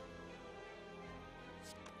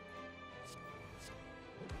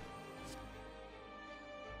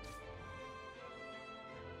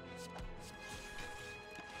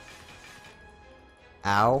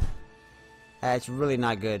 Ow. That's really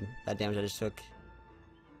not good, that damage I just took.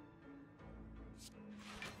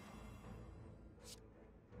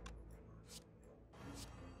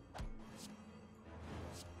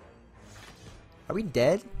 Are we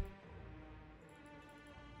dead?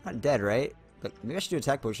 Not dead, right? But maybe I should do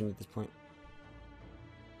attack potion at this point.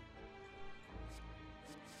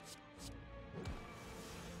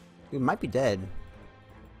 We might be dead.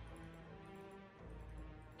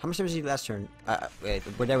 How much damage did he last turn? Wait,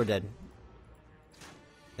 we're dead, we're dead.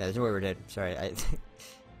 Yeah, there's no way we're dead. Sorry, I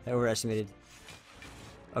overestimated.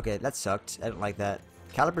 Okay, that sucked. I don't like that.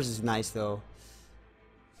 Calipers is nice, though.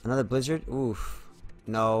 Another Blizzard? Oof.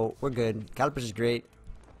 No, we're good. Calipers is great.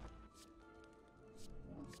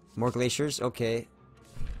 More Glaciers? Okay.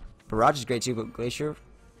 Barrage is great, too, but Glacier...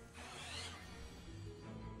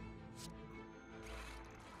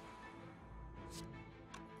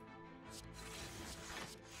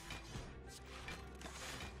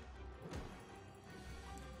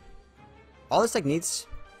 All this deck needs...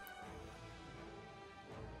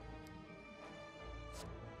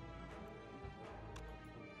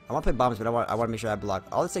 I want to play bombs, but I want to make sure I block.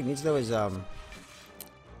 All this deck needs, though, is an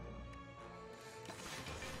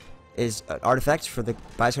artifact for the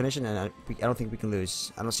bias condition, and I don't think we can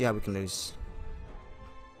lose. I don't see how we can lose.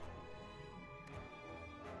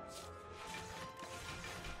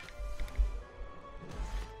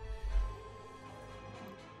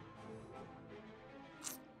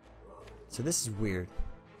 So this is weird,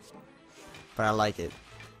 but I like it.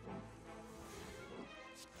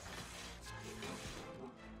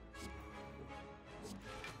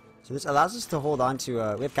 So this allows us to hold on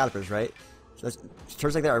to, we have Calipers, right? So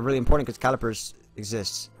turns like that are really important because Calipers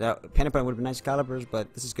exist. Now, Panic Button would have been nice Calipers,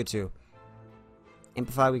 but this is good too.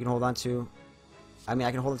 Amplify we can hold on to. I mean,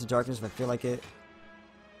 I can hold on to Darkness if I feel like it.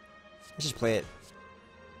 Let's just play it.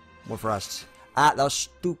 More Frost. Ah, that was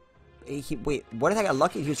stupid. Wait, what if I got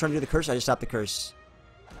lucky? He was trying to do the curse, I just stopped the curse.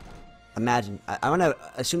 Imagine. I want to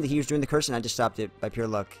assume that he was doing the curse and I just stopped it by pure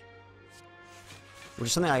luck. Which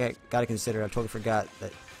is something I gotta consider. I totally forgot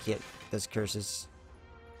that he does curses.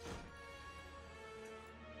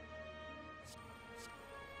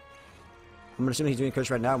 I'm gonna assume he's doing a curse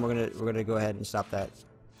right now, and we're gonna go ahead and stop that.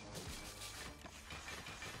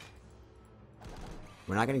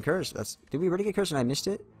 We're not getting cursed. Did we already get cursed and I missed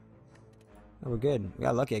it? Oh, we're good. We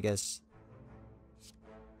got lucky, I guess.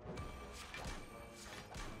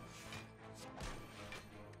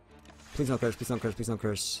 Please don't curse, please don't curse, please don't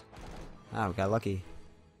curse. Ah, we got lucky.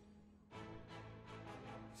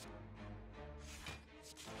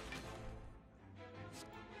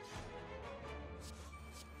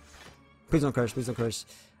 Please don't curse, please don't curse.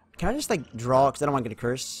 Can I just, like, draw? Because I don't want to get a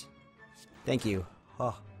curse. Thank you.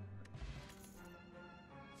 Oh.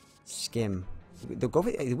 Skim. The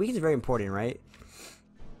weekend is very important, right?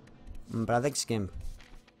 But I think skim.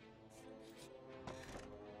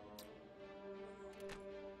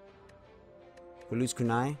 We lose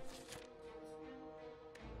kunai.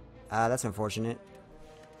 That's unfortunate.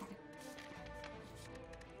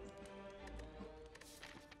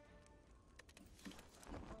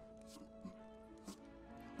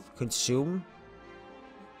 Consume.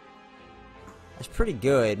 That's pretty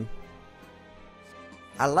good.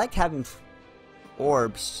 I like having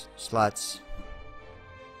orbs slots.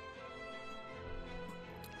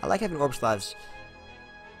 I like having orb slots.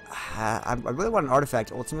 I really want an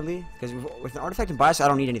artifact ultimately, because with an artifact and bias, I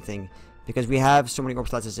don't need anything because we have so many orb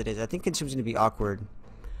slots as it is. I think consume's gonna be awkward.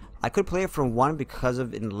 I could play it for 1 because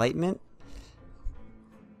of Enlightenment,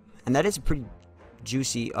 and that is a pretty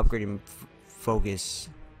juicy upgrading focus.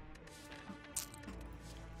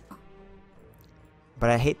 But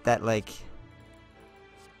I hate that, like,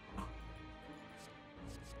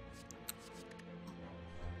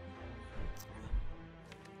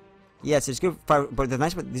 yes, it's good. But the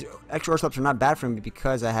nice part, these extra orb slots are not bad for me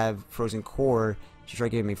because I have Frozen Core to try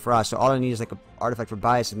giving me Frost. So all I need is like an artifact for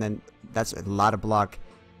bias, and then that's a lot of block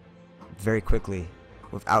very quickly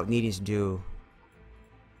without needing to do.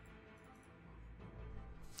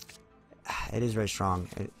 It is very strong,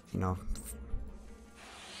 you know.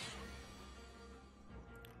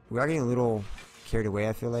 We are getting a little carried away,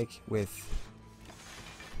 I feel like, with...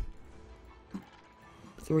 I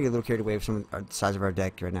think we get a little carried away with some of the size of our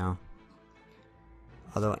deck right now.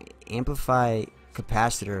 Although, Amplify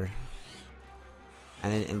Capacitor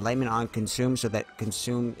and then Enlightenment on Consume, so that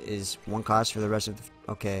Consume is 1 cost for the rest of the...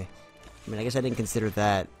 Okay. I mean, I guess I didn't consider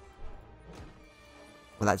that.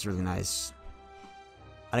 Well, that's really nice.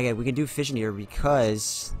 And again, we can do Fission here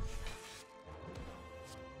because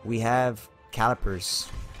we have Calipers.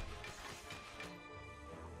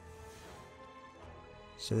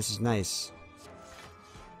 So this is nice.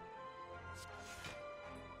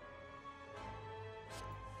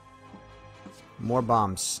 More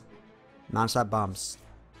bombs. Non-stop bombs.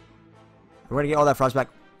 We're gonna get all that frost back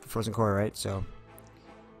for Frozen Core, right? So.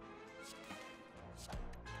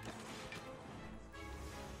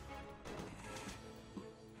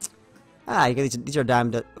 You get these are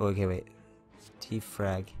diamond. Oh, okay, wait.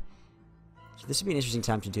 T-frag. So this would be an interesting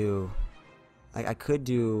time to do. Like, I could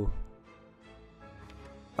do.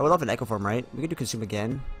 I would love an Echo Form, right? We could do Consume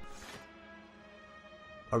again.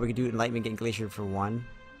 Or we could do Enlightenment, getting Glacier for 1.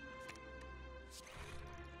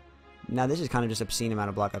 Now this is kind of just obscene amount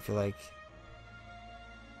of block, I feel like.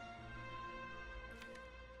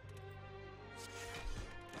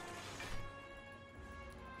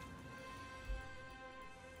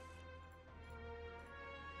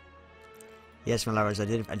 Yes, my lovers, I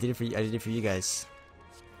did it for you guys.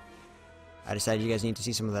 I decided you guys need to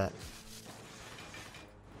see some of that.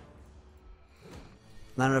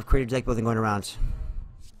 Not enough creative deck building going around.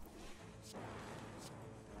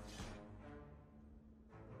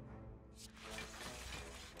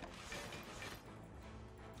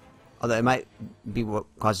 Although it might be what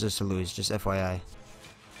causes us to lose, just FYI.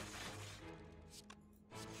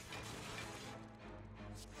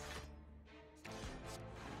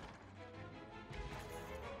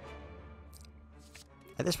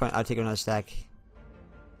 At this point, I'll take another stack.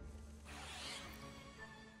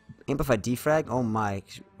 Amplified defrag? Oh my.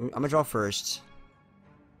 I'm gonna draw first.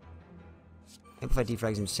 Amplified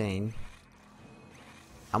defrag is insane.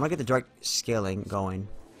 I'm gonna get the dark scaling going.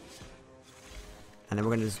 And then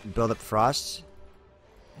we're gonna just build up frost.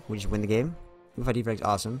 We just win the game. Amplified defrag is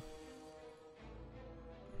awesome.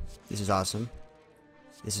 This is awesome.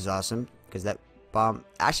 This is awesome. Because that bomb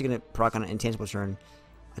actually gonna proc on an intangible turn.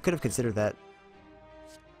 I could have considered that.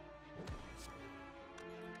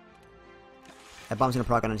 That bomb's gonna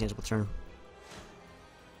proc on an intangible turn.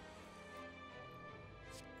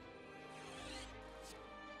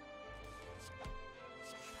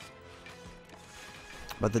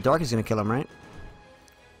 But the dark is gonna kill him, right?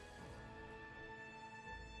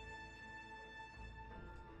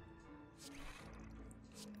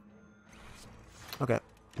 Okay.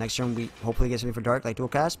 Next turn we hopefully get something for dark, like dual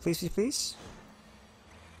cast. Please, please, please.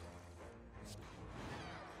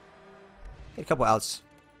 Get a couple outs.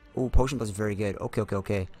 Ooh, Potion Plus is very good. Okay, okay,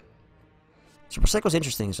 okay. So Recycle is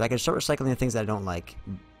interesting. So I can start recycling the things that I don't like.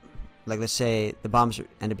 Like, let's say the bombs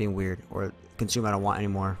end up being weird. Or Consume I don't want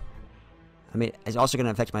anymore. I mean, it's also going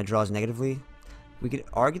to affect my draws negatively. We could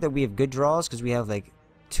argue that we have good draws because we have, like,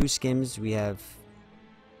 2 skims. We have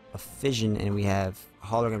a Fission and we have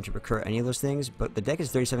Hologram to recur any of those things. But the deck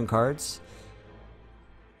is 37 cards.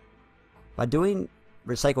 By doing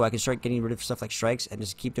Recycle, I can start getting rid of stuff like strikes and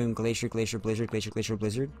just keep doing Glacier, Glacier, Blizzard, Glacier, Glacier,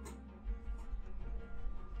 Blizzard.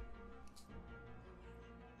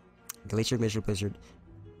 Glacier, Glacier, Blizzard.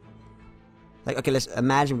 Like, okay, let's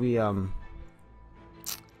imagine we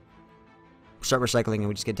start recycling and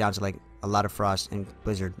we just get down to like a lot of Frost and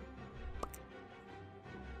Blizzard.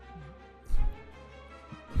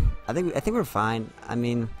 I think we're fine. I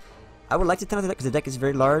mean, I would like to 10 out the deck because the deck is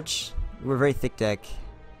very large. We're a very thick deck.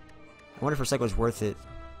 I wonder if recycle is worth it.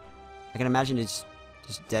 I can imagine it's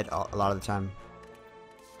just dead a lot of the time.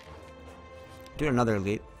 Do another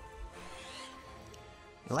elite.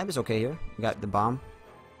 The lamp is okay here. We got the bomb.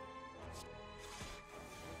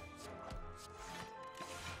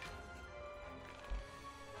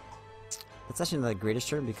 That's actually not the greatest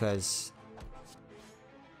turn because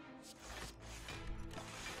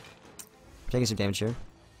we're taking some damage here.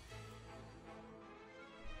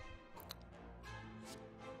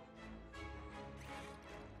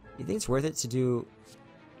 You think it's worth it to do?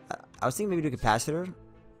 I was thinking maybe do capacitor.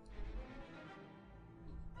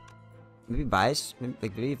 Maybe bias.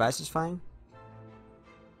 Maybe bias is fine.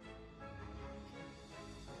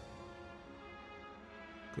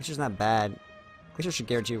 Glacier's not bad. Glacier should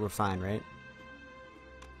guarantee we're fine, right?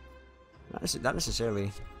 Not necessarily.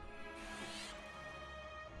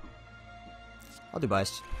 I'll do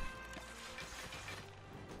bias.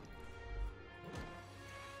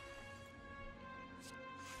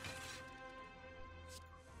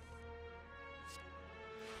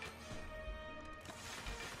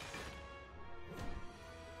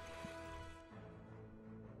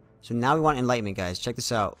 So now we want Enlightenment, guys. Check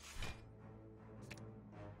this out.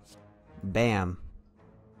 Bam.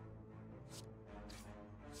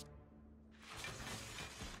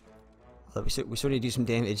 We still need to do some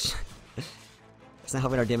damage. It's not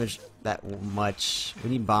helping our damage that much. We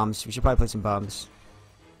need bombs. We should probably play some bombs.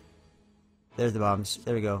 There's the bombs.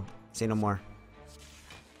 There we go. Say no more.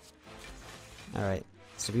 Alright.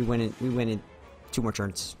 So we win in 2 more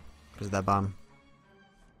turns because of that bomb.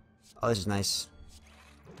 Oh, this is nice.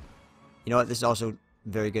 You know what? This is also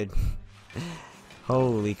very good.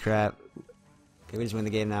 Holy crap. Okay, we just win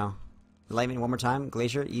the game now. Enlightenment one more time.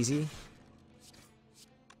 Glacier, easy.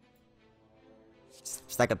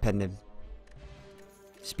 Stack up Pet Nib.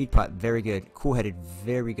 Speed Pot, very good. Cool Headed,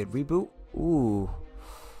 very good. Reboot, ooh.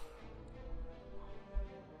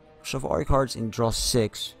 Shuffle all your cards and draw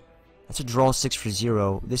 6. That's a draw 6 for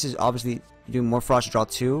 0. This is obviously doing more Frost to draw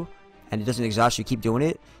 2, and it doesn't exhaust you, keep doing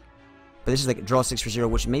it. But this is like draw 6 for 0,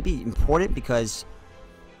 which may be important because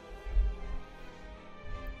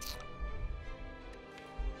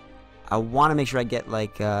I want to make sure I get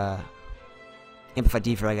like Amplified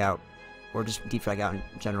Defrag out, or just Defrag out in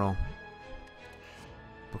general.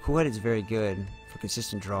 But Cool Head is very good for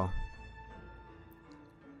consistent draw.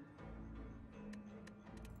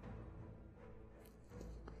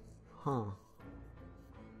 Huh.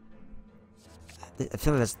 I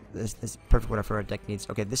feel like that's perfect what our deck needs.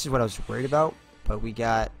 Okay, this is what I was worried about, but we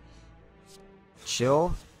got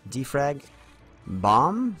Chill, Defrag,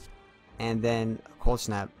 Bomb, and then Cold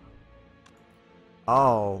Snap.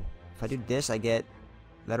 Oh, if I do this, I get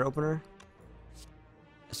Letter Opener.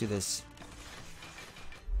 Let's do this.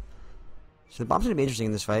 So the bomb's gonna be interesting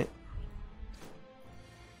in this fight.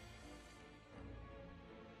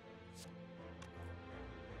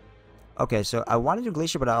 Okay, so I want to do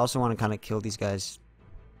Glacier, but I also want to kind of kill these guys.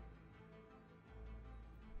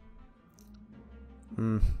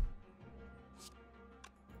 This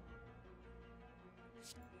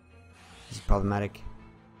is problematic.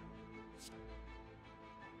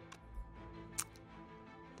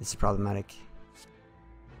 This is problematic.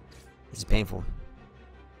 This is painful.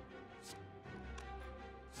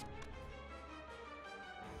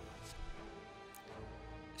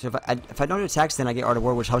 So if I don't do attacks, then I get Art of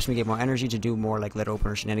War, which helps me get more energy to do more like Letter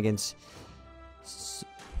Opener shenanigans.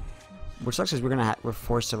 Which sucks is we're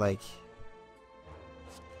forced to like.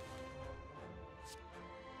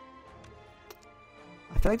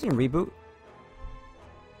 I feel like doing Reboot.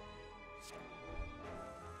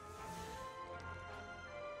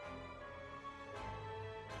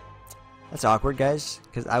 That's awkward, guys,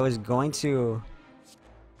 because I was going to.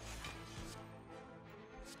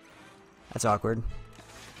 That's awkward.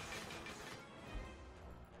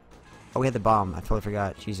 Oh, we had the bomb. I totally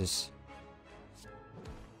forgot. Jesus.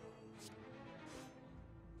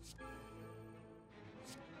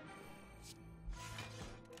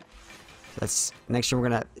 That's next turn. We're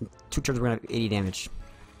gonna 2 turns. We're gonna have 80 damage.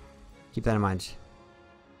 Keep that in mind.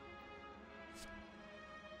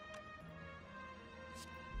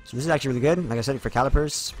 So this is actually really good. Like I said, for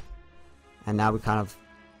Calipers, and now we kind of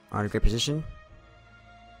are in a great position.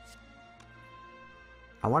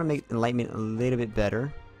 I want to make Enlightenment a little bit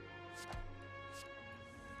better.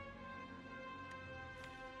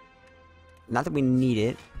 Not that we need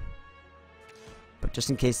it. just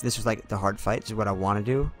in case this was like the hard fight, this is what I want to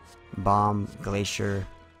do. Bomb, Glacier,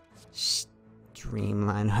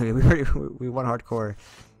 Streamline. We want hardcore.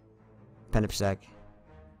 Pentapsec. Is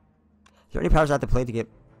there any powers I have to play to get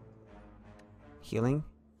healing?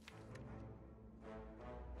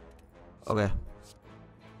 Okay.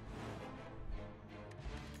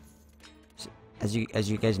 So, as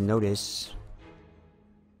you guys notice,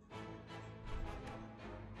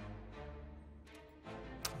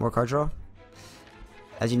 more card draw.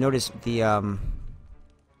 As you notice, the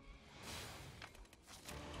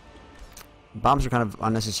bombs are kind of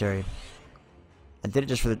unnecessary. I did it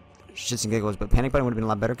just for the shits and giggles, but Panic Button would have been a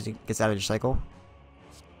lot better because it gets out of your cycle.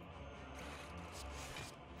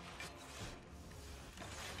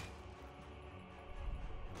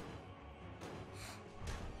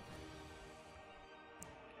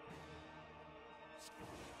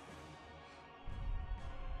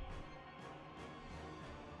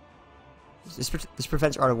 This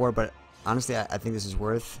prevents Art of War, but honestly, I think this is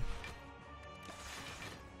worth.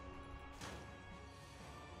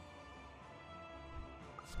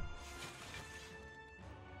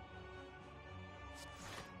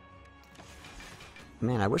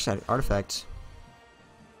 Man, I wish I had Artifact.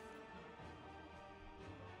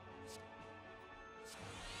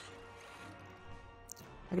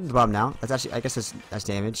 I can do the bomb now. That's actually, I guess that's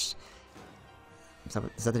damage. Is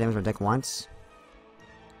that the damage my deck wants?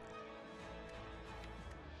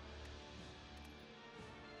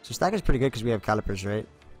 So stack is pretty good because we have calipers, right?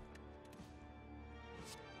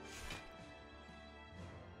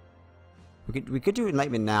 We could do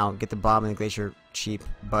Enlightenment now, get the bomb and the Glacier cheap,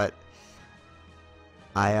 but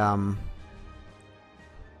I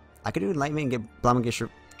could do Enlightenment and get bomb and Glacier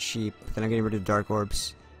cheap, but then I'm getting rid of Dark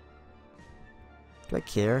Orbs. Do I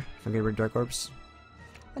care if I'm getting rid of Dark Orbs?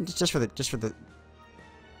 And just for the shits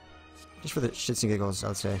and giggles, I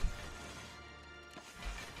would say.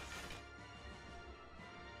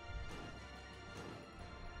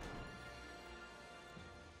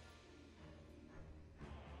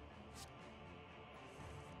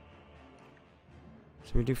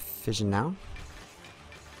 So we do Fission now.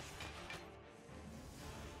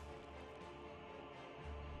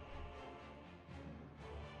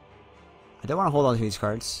 I don't want to hold on to these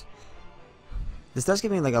cards. This does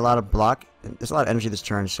give me like a lot of block. There's a lot of energy this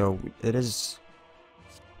turn, so it is.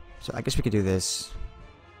 So I guess we could do this.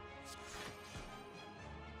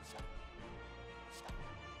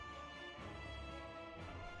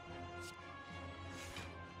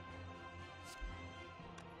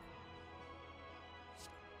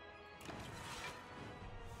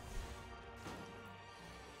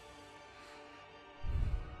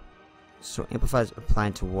 So amplifies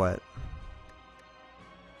applying to what?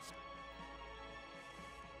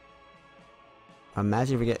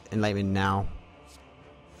 Imagine if we get Enlightenment now.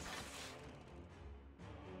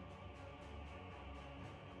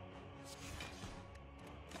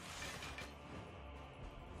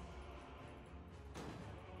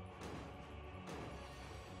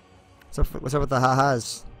 What's up with the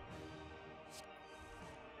ha-has?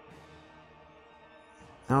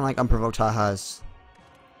 I don't like unprovoked ha-has.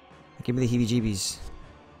 Give me the heebie-jeebies.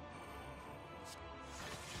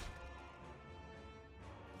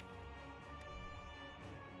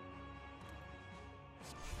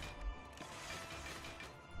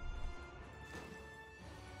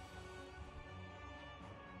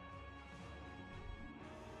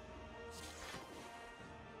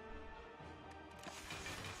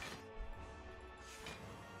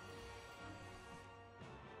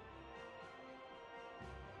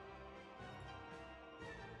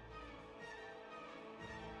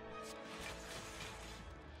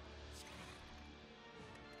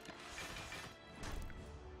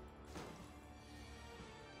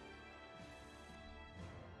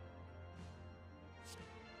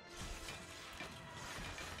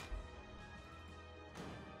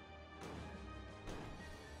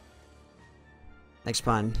 Next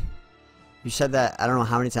spawn. You said that I don't know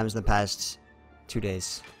how many times in the past 2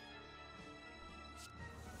 days.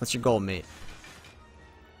 What's your goal, mate?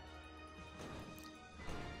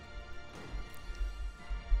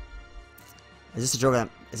 Is this a joke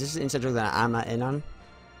is this an inside joke that I'm not in on?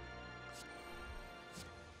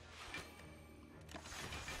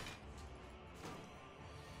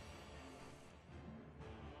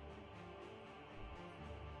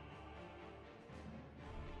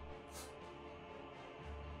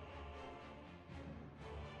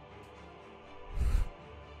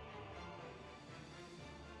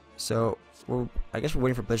 So, I guess we're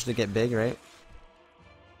waiting for Blizzard to get big, right?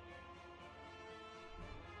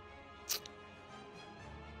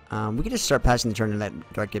 We can just start passing the turn and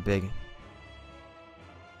let Dark get big.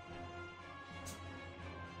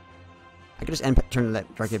 I could just end turn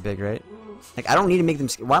that Dark get big, right? Like, I don't need to make them...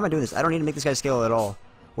 Why am I doing this? I don't need to make this guy scale at all.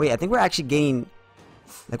 Wait, I think we're actually gaining...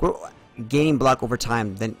 Like, we're gaining block over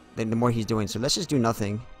time than the more he's doing. So let's just do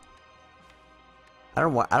nothing. I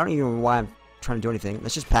don't even know why I'm trying to do anything.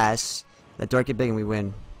 Let's just pass. Let Dark get big and we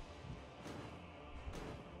win.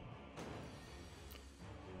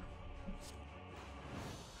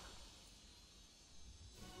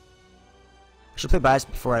 I should play bias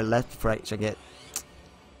before I left, before I get...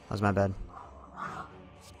 That was my bad.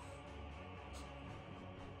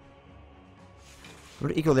 Go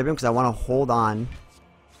to equilibrium because I want to hold on.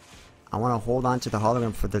 I want to hold on to the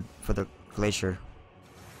hologram for the glacier.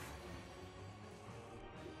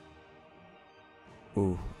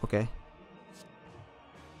 Ooh, okay.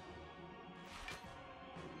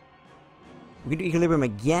 We can do equilibrium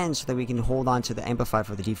again so that we can hold on to the amplify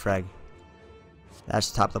for the defrag. That's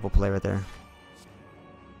the top level play right there.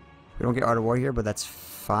 We don't get Art of War here, but that's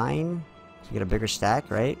fine. So we get a bigger stack,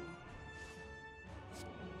 right?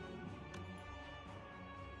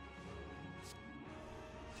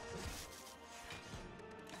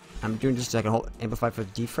 I'm doing just so I can hold amplify for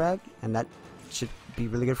the defrag, and that should be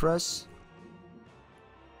really good for us.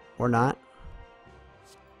 Or not.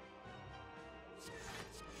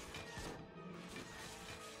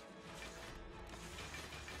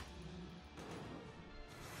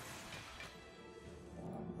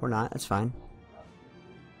 Or not, that's fine.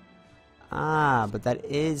 Ah, but that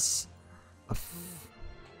is a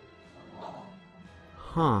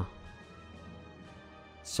huh.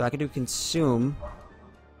 So I can do consume.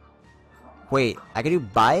 Wait, I can do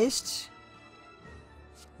biased?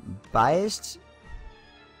 Biased?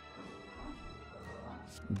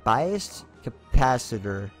 Biased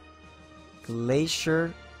capacitor.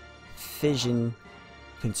 Glacier fission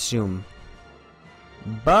consume.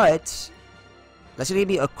 But that's gonna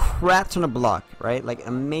be a crap ton of block, right? Like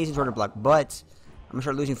amazing sort of block, but I'm gonna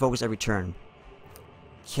start losing focus every turn.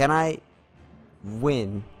 Can I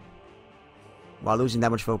win while losing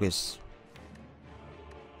that much focus?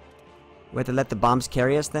 We have to let the bombs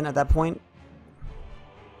carry us then at that point?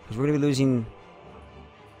 Because we're gonna be losing...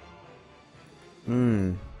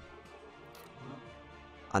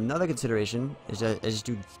 Another consideration is that I just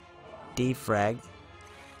do defrag,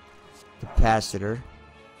 capacitor,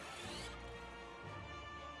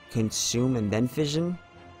 consume, and then fission.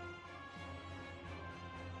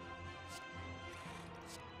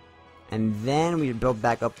 And then we build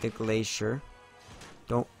back up the glacier.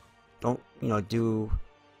 Don't you know, do...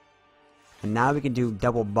 And now we can do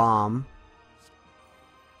double bomb.com.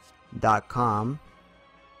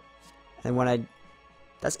 And when I...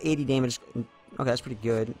 That's 80 damage. Okay, that's pretty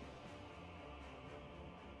good.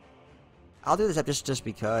 I'll do this up just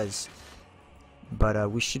because. But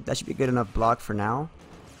that should be good enough block for now.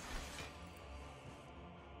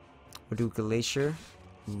 We'll do glacier.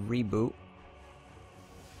 Reboot.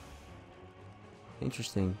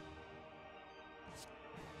 Interesting.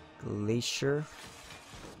 Glacier.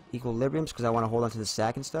 Equilibriums because I want to hold on to the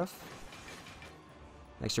stack and stuff.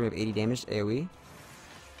 Next turn we have 80 damage AoE.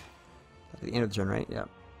 At the end of the turn, right? Yeah.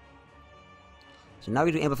 So now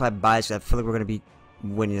we do amplified bias because I feel like we're going to be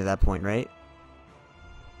winning at that point, right?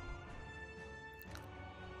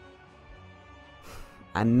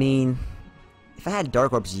 I mean, if I had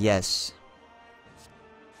Dark Orbs, yes.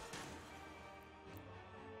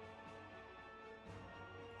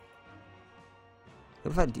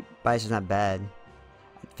 Amplified bias is not bad.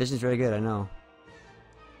 Vision's very good, I know.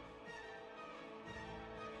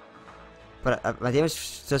 But my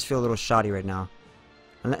damage does feel a little shoddy right now.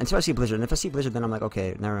 Until I see Blizzard. And if I see Blizzard, then I'm like,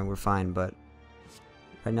 okay, never mind, we're fine. But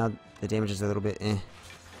right now, the damage is a little bit eh.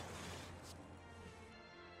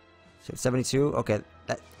 So 72? Okay,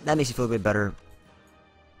 that makes you feel a bit better.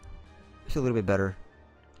 I feel a little bit better.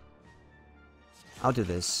 I'll do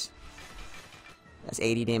this. That's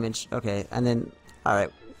 80 damage. Okay, and then,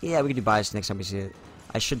 alright. Yeah, we can do bias next time we see it.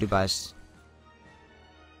 I should do bias.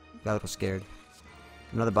 Got a little scared.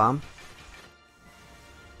 Another bomb.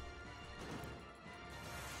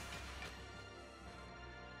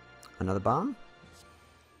 Another bomb.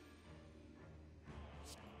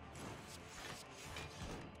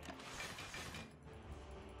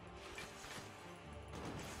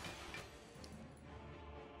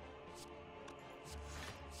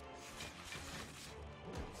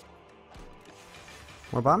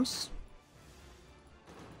 More bombs.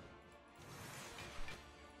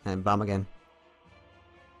 And bomb again.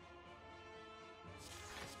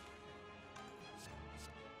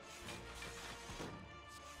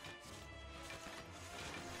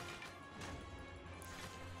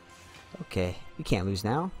 Okay, we can't lose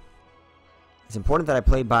now. It's important that I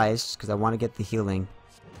play bias because I want to get the healing.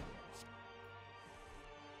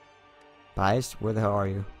 Biased? Where the hell are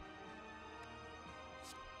you?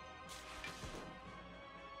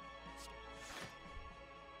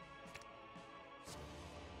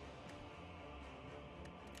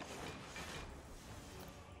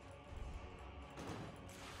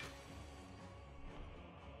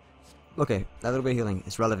 Okay, that little bit of healing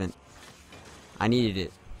is relevant. I needed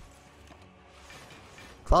it.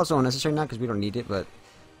 Claw's so unnecessary now because we don't need it, but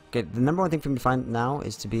okay, the number one thing for me to find now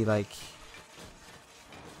is to be like,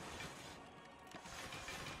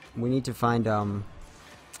 we need to find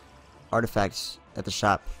artifacts at the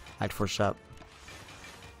shop, Act 4 shop.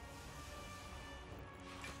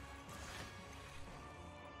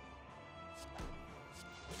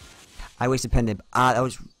 I wasted pendant. That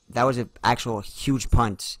was an actual huge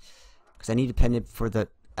punt. Because I need a pendant for the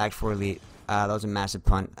Act 4 elite. That was a massive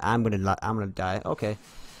punt. I'm gonna die. Okay,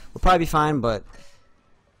 we'll probably be fine, but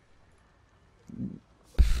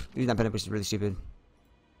using that pendant was really stupid.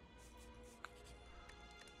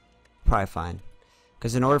 Probably fine.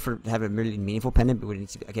 Because in order to have a really meaningful pendant, it would need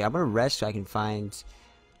to be. Okay, I'm gonna rest so I can find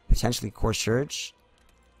potentially Core Surge.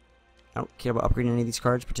 I don't care about upgrading any of these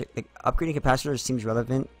cards. Like, upgrading Capacitor seems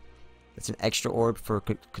relevant. It's an extra orb for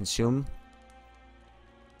consume.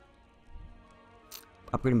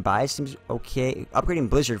 Upgrading Bias seems okay. Upgrading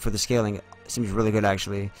Blizzard for the scaling seems really good,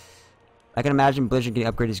 actually. I can imagine Blizzard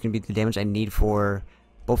getting upgraded is going to be the damage I need for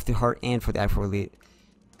both the Heart and for the Act 4 Elite.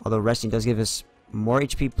 Although resting does give us more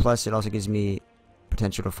HP, plus it also gives me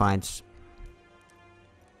potential to find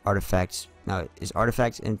artifacts. Now, is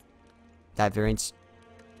artifacts in that variance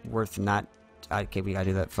worth not... Okay, we gotta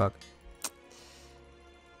do that, fuck.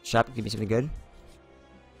 Shop, give me something good.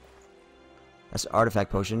 That's an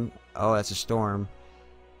artifact potion. Oh, that's a storm.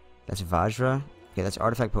 That's a Vajra. Okay, that's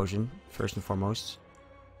artifact potion, first and foremost.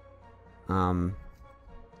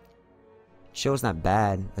 Show's not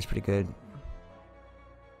bad. That's pretty good.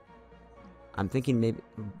 I'm thinking maybe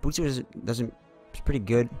Butsu doesn't. It's pretty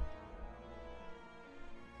good.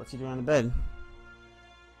 What's he doing on the bed?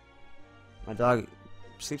 My dog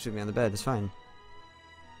sleeps with me on the bed. It's fine.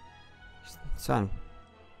 It's fine.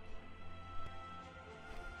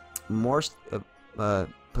 More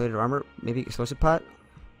plated armor, maybe explosive pot.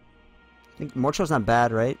 I think Mortro's not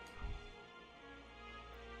bad, right?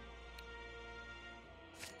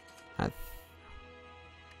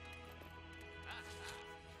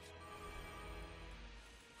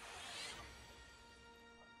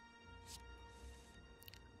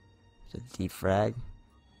 It's a defrag.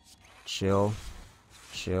 Chill.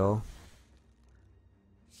 Chill.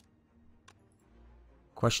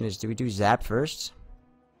 Question is, do we do zap first?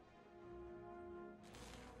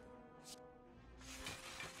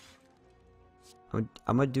 I'm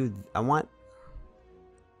gonna do. I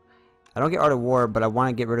don't get Art of War, but I want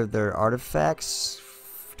to get rid of their artifacts.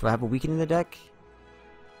 Do I have a weaken in the deck?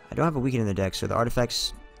 I don't have a weaken in the deck, so the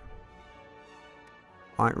artifacts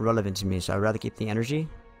aren't relevant to me. So I'd rather keep the energy.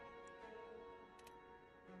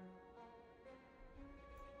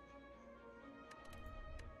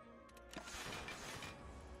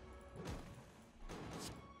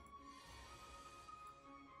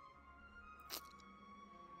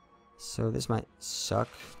 So this might suck.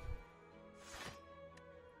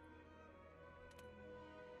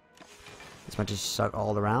 This might just suck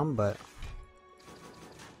all around, but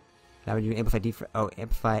now we do amplify defrag. Oh,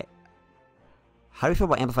 amplify. How do you feel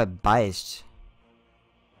about amplify biased?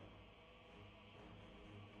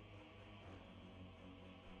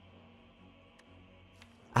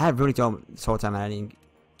 I had Runic this whole time and I didn't.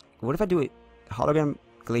 What if I do it? Hologram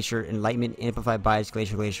Glacier, Enlightenment, amplify biased,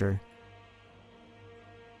 Glacier, Glacier.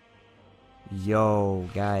 Yo,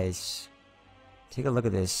 guys, take a look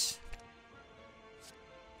at this.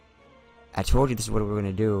 I told you this is what we're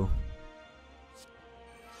gonna do.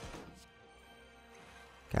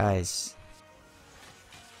 Guys.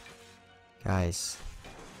 Guys.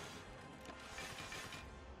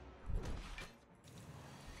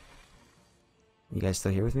 You guys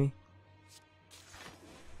still here with me?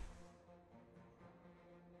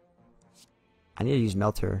 I need to use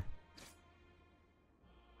Melter.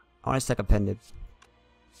 I want to stack a pendant.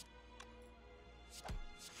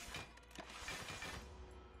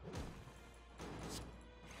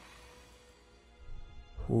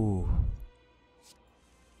 Ooh.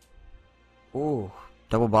 Ooh.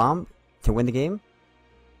 Double bomb to win the game?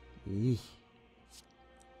 Eesh.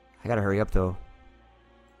 I gotta hurry up though.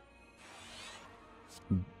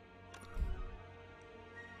 I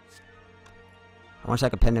want to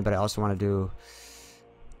stack a pendant, but I also want to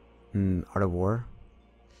do Art of War.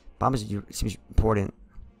 Bomb seems important.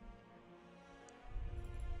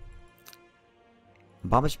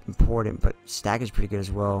 Bomb is important, but stack is pretty good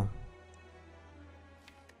as well.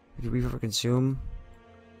 Reaver for consume.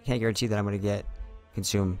 Can't guarantee that I'm gonna get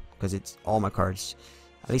consume because it's all my cards.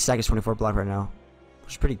 At least Stack is 24 block right now,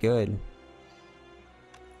 which is pretty good.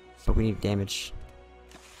 But we need damage.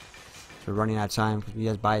 So we're running out of time because we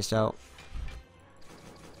guys biased out.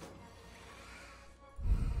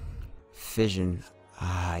 Fission.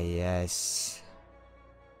 Ah, yes.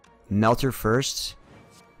 Melter first.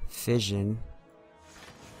 Fission.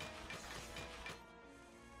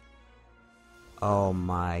 Oh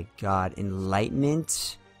my god.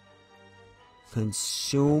 Enlightenment.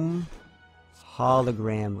 Consume.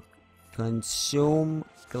 Hologram. Consume.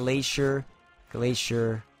 Glacier.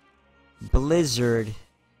 Glacier. Blizzard.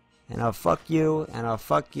 And I'll fuck you. And I'll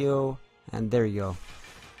fuck you. And there you go.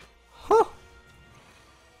 Huh.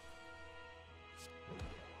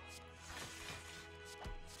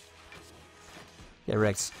 Get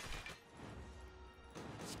wrecked.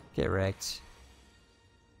 Get wrecked.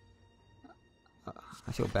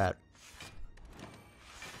 I feel bad.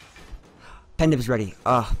 Pendip is ready.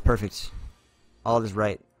 Ah, perfect. All is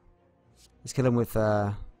right. Let's kill him with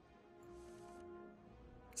let's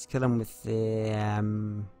kill him with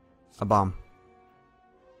a bomb.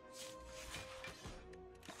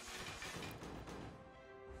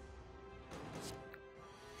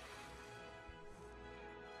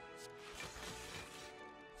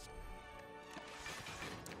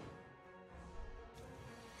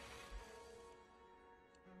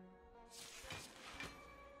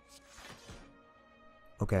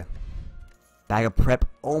 Okay. Bag of prep.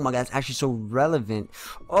 Oh my god, that's actually so relevant.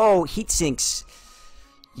 Oh, heat sinks.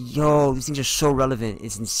 Yo, these things are so relevant.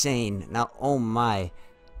 It's insane. Now, oh my.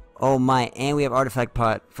 Oh my. And we have artifact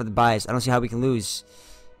pot for the buys. I don't see how we can lose.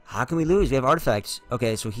 How can we lose? We have artifacts.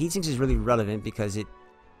 Okay, so heat sinks is really relevant because it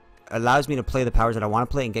allows me to play the powers that I want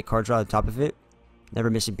to play and get card draw on top of it. Never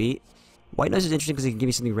miss a beat. White noise is interesting because it can give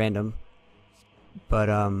me something random. But,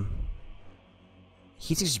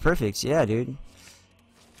 heat sinks is perfect. Yeah, dude.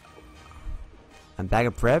 And bag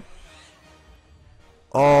of prep.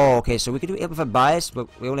 Oh, okay, so we could do amplify bias, but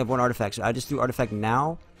we only have one artifact, so I just do artifact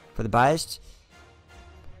now for the biased.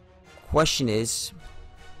 Question is,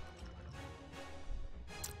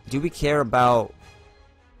 do we care about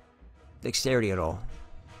dexterity at all?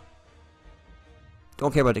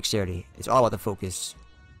 Don't care about dexterity. It's all about the focus.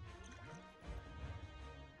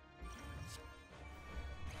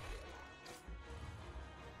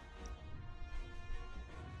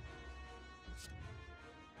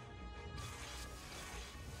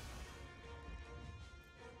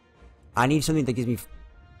 I need something that gives me.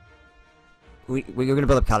 We're gonna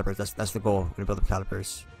build up calipers. That's the goal. We're gonna build up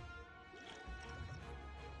calipers.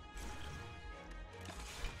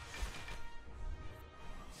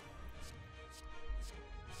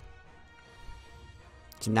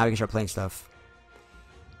 So now we can start playing stuff.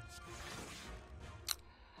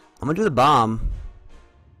 I'm gonna do the bomb.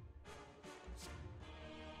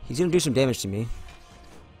 He's gonna do some damage to me.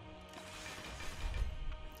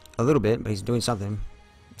 A little bit, but he's doing something.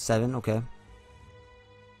 7, okay.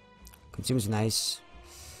 Consume is nice.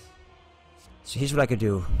 So here's what I could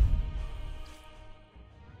do.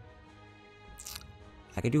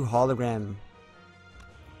 I could do hologram.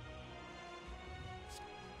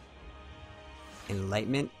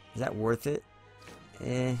 Enlightenment. Is that worth it?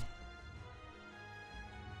 Eh.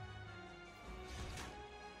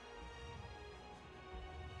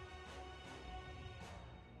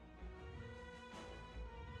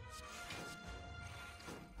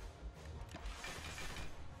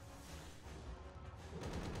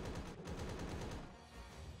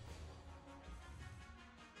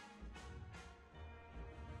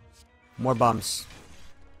 More bombs.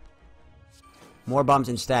 More bombs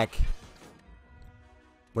in stack.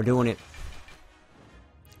 We're doing it.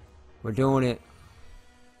 We're doing it.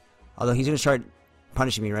 Although he's gonna start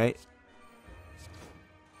punishing me, right?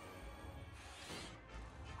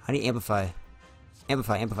 I need amplify.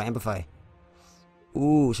 Amplify, amplify, amplify.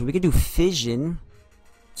 Ooh, so we could do fission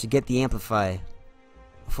to get the amplify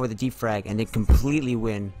for the defrag and then completely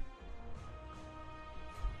win.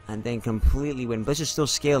 And then completely win. Blizzard's still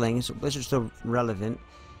scaling, so Blizzard's still relevant.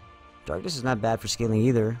 Darkness is not bad for scaling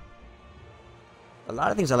either. A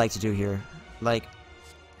lot of things I like to do here. Like,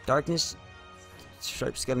 Darkness,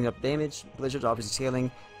 start scaling up damage. Blizzard's obviously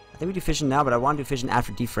scaling. I think we do fission now, but I want to do fission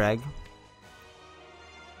after defrag.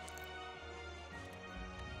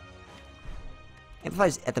 Amplify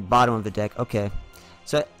is at the bottom of the deck. Okay.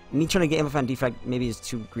 So, me trying to get Amplify and defrag maybe is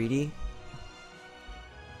too greedy.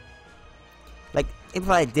 Like,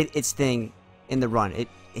 Amplify did its thing in the run. It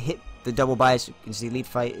hit the double bias. You can see lead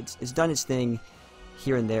fight. It's done its thing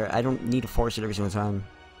here and there. I don't need to force it every single time.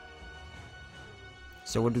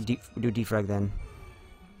 So we'll do defrag then.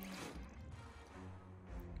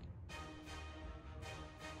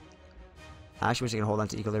 I actually wish I could hold on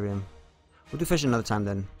to Equilibrium. We'll do Fission another time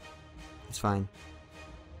then. It's fine.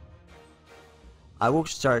 I will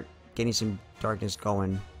start getting some darkness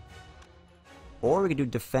going. Or we could do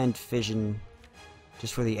Defend Fission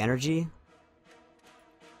just for the energy.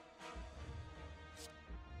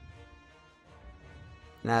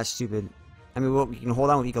 Nah, that's stupid. I mean, we can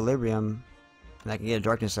hold on with Equilibrium, and I can get a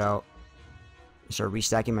darkness out and start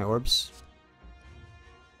restacking my orbs.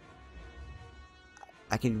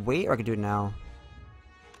 I can wait, or I can do it now.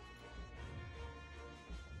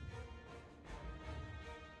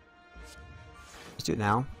 Let's do it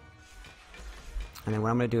now. And then what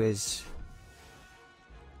I'm going to do is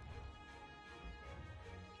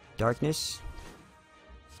Darkness,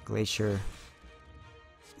 Glacier,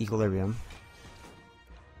 Equilibrium.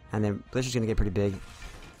 And then Blizzard's going to get pretty big.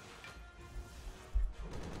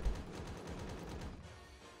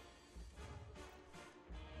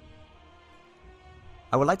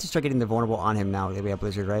 I would like to start getting the vulnerable on him now that we have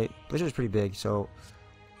Blizzard, right? Blizzard's pretty big, so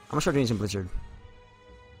I'm going to start doing some Blizzard.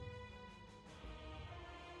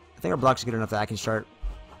 I think our block's good enough that I can start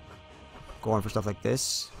going for stuff like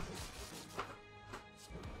this.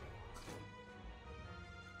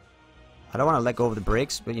 I don't want to let go of the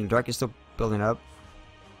breaks, but you know, Dark is still building up.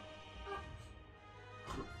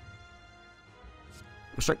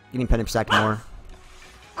 We'll start getting Pendant stacked more.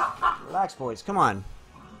 Relax, boys. Come on.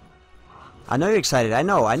 I know you're excited. I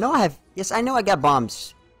know I have... Yes, I know I got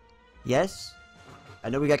bombs. Yes. I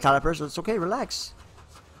know we got Calipers, so it's okay. Relax.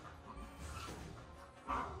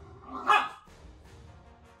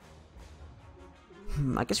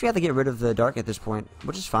 I guess we have to get rid of the Dark at this point,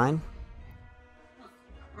 which is fine.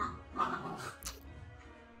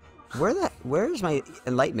 Where's my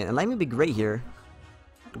Enlightenment? Enlightenment would be great here.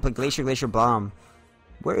 To play Glacier, Glacier, Bomb.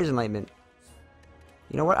 Where is Enlightenment?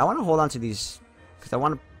 You know what? I want to hold on to these because I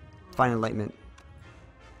want to find Enlightenment.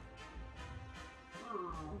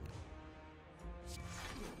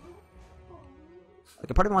 Like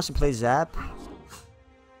a part of me wants to play Zap,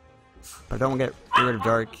 but I don't want to get rid of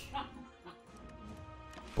Dark.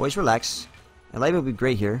 Boys, relax. Enlightenment would be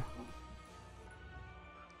great here.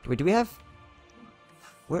 Wait, do we have...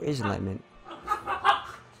 Where is Enlightenment?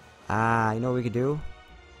 Ah, you know what we could do?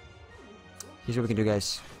 Here's what we can do,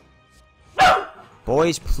 guys.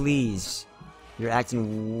 Boys, please. You're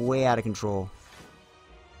acting way out of control.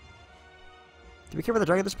 Do we care about the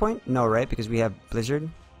Dark at this point? No, right? Because we have Blizzard.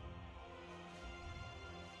 And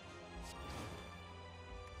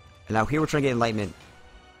now here we're trying to get Enlightenment.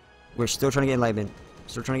 We're still trying to get Enlightenment.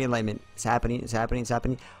 Still trying to get Enlightenment. It's happening, it's happening, it's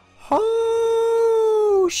happening.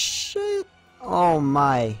 Oh, shit. Oh,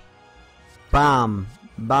 my. Bomb.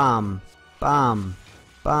 Bomb. Bomb.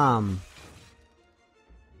 Bomb.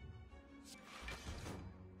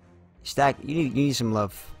 Stack, you need some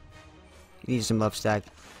love. You need some love, Stack.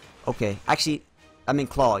 Okay. Actually, I mean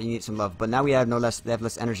Claw, you need some love. But now we have they have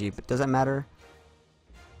less energy. But does that matter?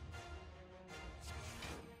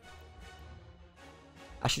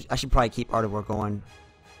 I should probably keep Art of War going.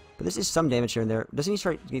 But this is some damage here and there. Doesn't he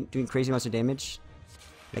start doing crazy amounts of damage?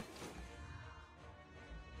 Like,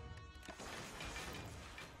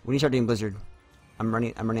 when you start doing Blizzard, I'm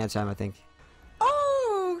running out of time, I think.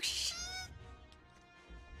 Oh shit!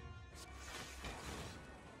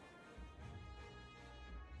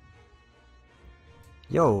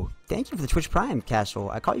 Yo, thank you for the Twitch Prime,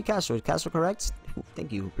 Castle. I call you Castle. Is Castle correct?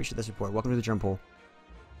 Thank you. Appreciate the support. Welcome to the Germ Pool.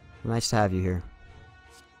 Nice to have you here.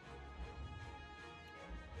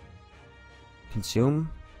 Consume?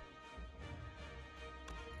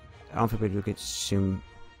 I don't think we do consume.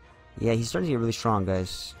 Yeah, he's starting to get really strong,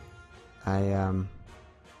 guys. I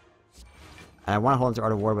want to hold into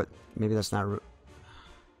Art of War, but maybe that's not...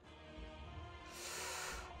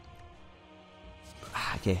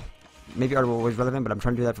 Okay. Maybe Art of War was relevant, but I'm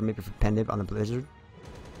trying to do that for Pendant on the Blizzard.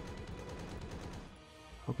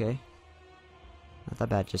 Okay. Not that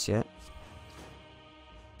bad just yet.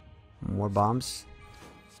 More bombs.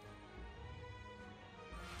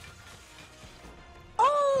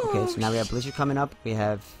 Okay, so now we have Blizzard coming up. We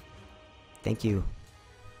have... Thank you.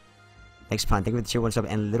 Thanks, Pun. Thank you for the tier 1 sub.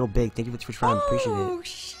 And Little Big, thank you for the Twitch Prime. Appreciate it.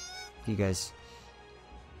 Thank you guys.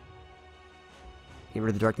 Get rid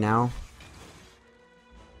of the Dark now.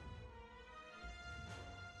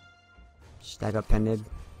 Stack up Pendant.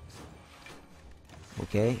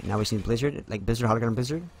 Okay, now we see Blizzard. Like Blizzard, Hologram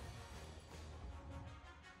Blizzard.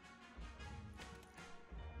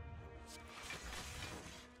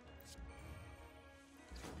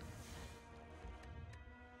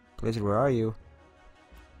 Blizzard, where are you?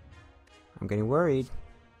 I'm getting worried.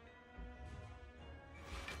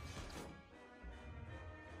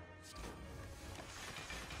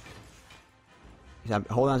 I'm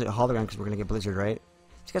holding on to the hologram because we're gonna get Blizzard, right?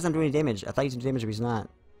 This guy's not doing any damage. I thought he's doing damage, but he's not.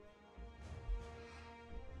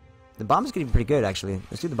 The bomb is getting pretty good, actually.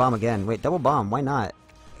 Let's do the bomb again. Wait, double bomb. Why not?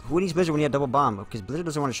 Who needs Blizzard when you have double bomb? Because Blizzard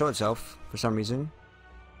doesn't want to show itself for some reason.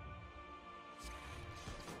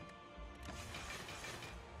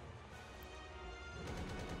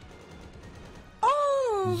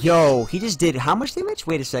 Oh! Yo, he just did how much damage?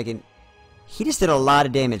 Wait a second. He just did a lot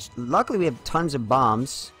of damage. Luckily, we have tons of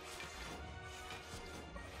bombs.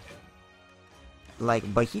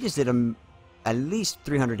 Like, but he just did at least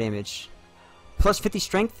 300 damage. Plus 50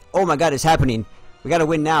 strength? Oh my god, it's happening. We gotta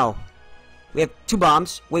win now. We have 2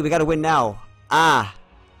 bombs. Wait, we gotta win now. Ah.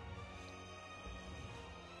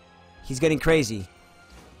 He's getting crazy.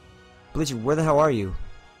 Blizzard, where the hell are you?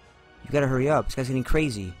 You gotta hurry up. This guy's getting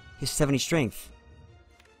crazy. He has 70 strength.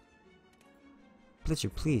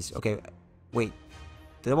 Blizzard, please. Okay, wait.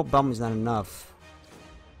 The double bomb is not enough.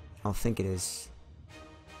 I don't think it is.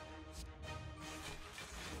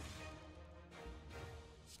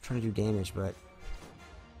 Trying to do damage, but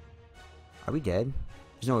are we dead?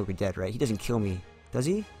 There's no way we're dead, right? He doesn't kill me, does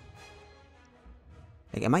he?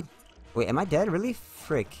 Like, am I? Wait, am I dead? Really?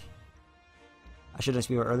 Frick! I should have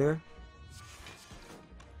done earlier.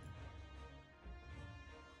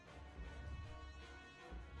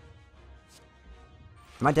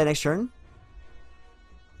 Am I dead next turn?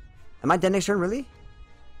 Am I dead next turn? Really?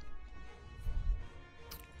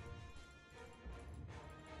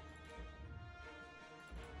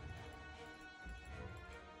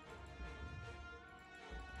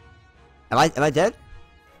 Am I dead?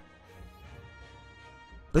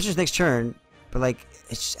 Blizzard's next turn, but like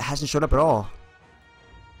it just hasn't showed up at all.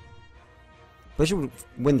 Blizzard would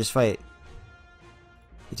win this fight.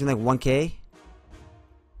 He's doing like 1k.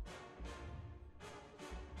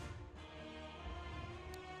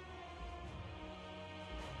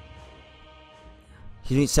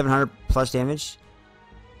 He's doing 700 plus damage.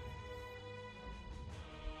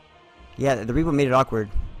 Yeah, the repo made it awkward.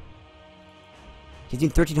 He's doing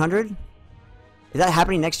 1300. Is that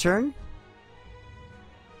happening next turn?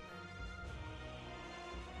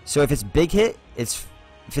 So if it's big hit, if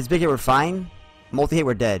it's big hit, we're fine. Multi hit,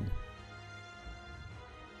 we're dead.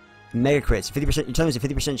 Mega crits, 50%. You're telling me it's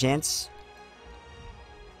a 50% chance?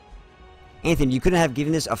 Anthony, you couldn't have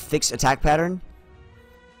given this a fixed attack pattern?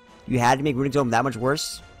 You had to make Runic Dome that much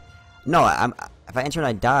worse? No, if I enter and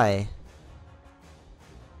I die.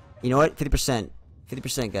 You know what? 50%.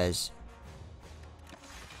 50%, guys.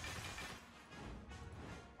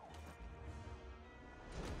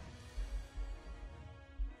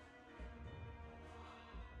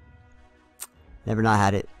 Never not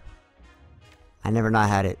had it. I never not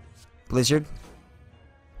had it. Blizzard?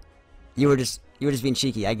 You were just being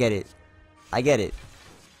cheeky. I get it. I get it.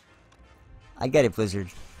 I get it, Blizzard.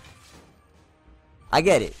 I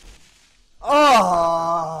get it.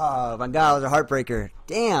 Oh my god, it was a heartbreaker.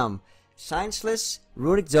 Damn. Scienceless,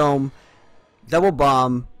 Runic Dome, double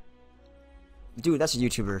bomb. Dude, that's a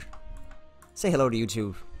YouTuber. Say hello to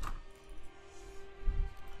YouTube.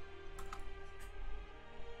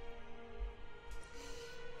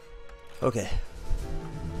 Okay.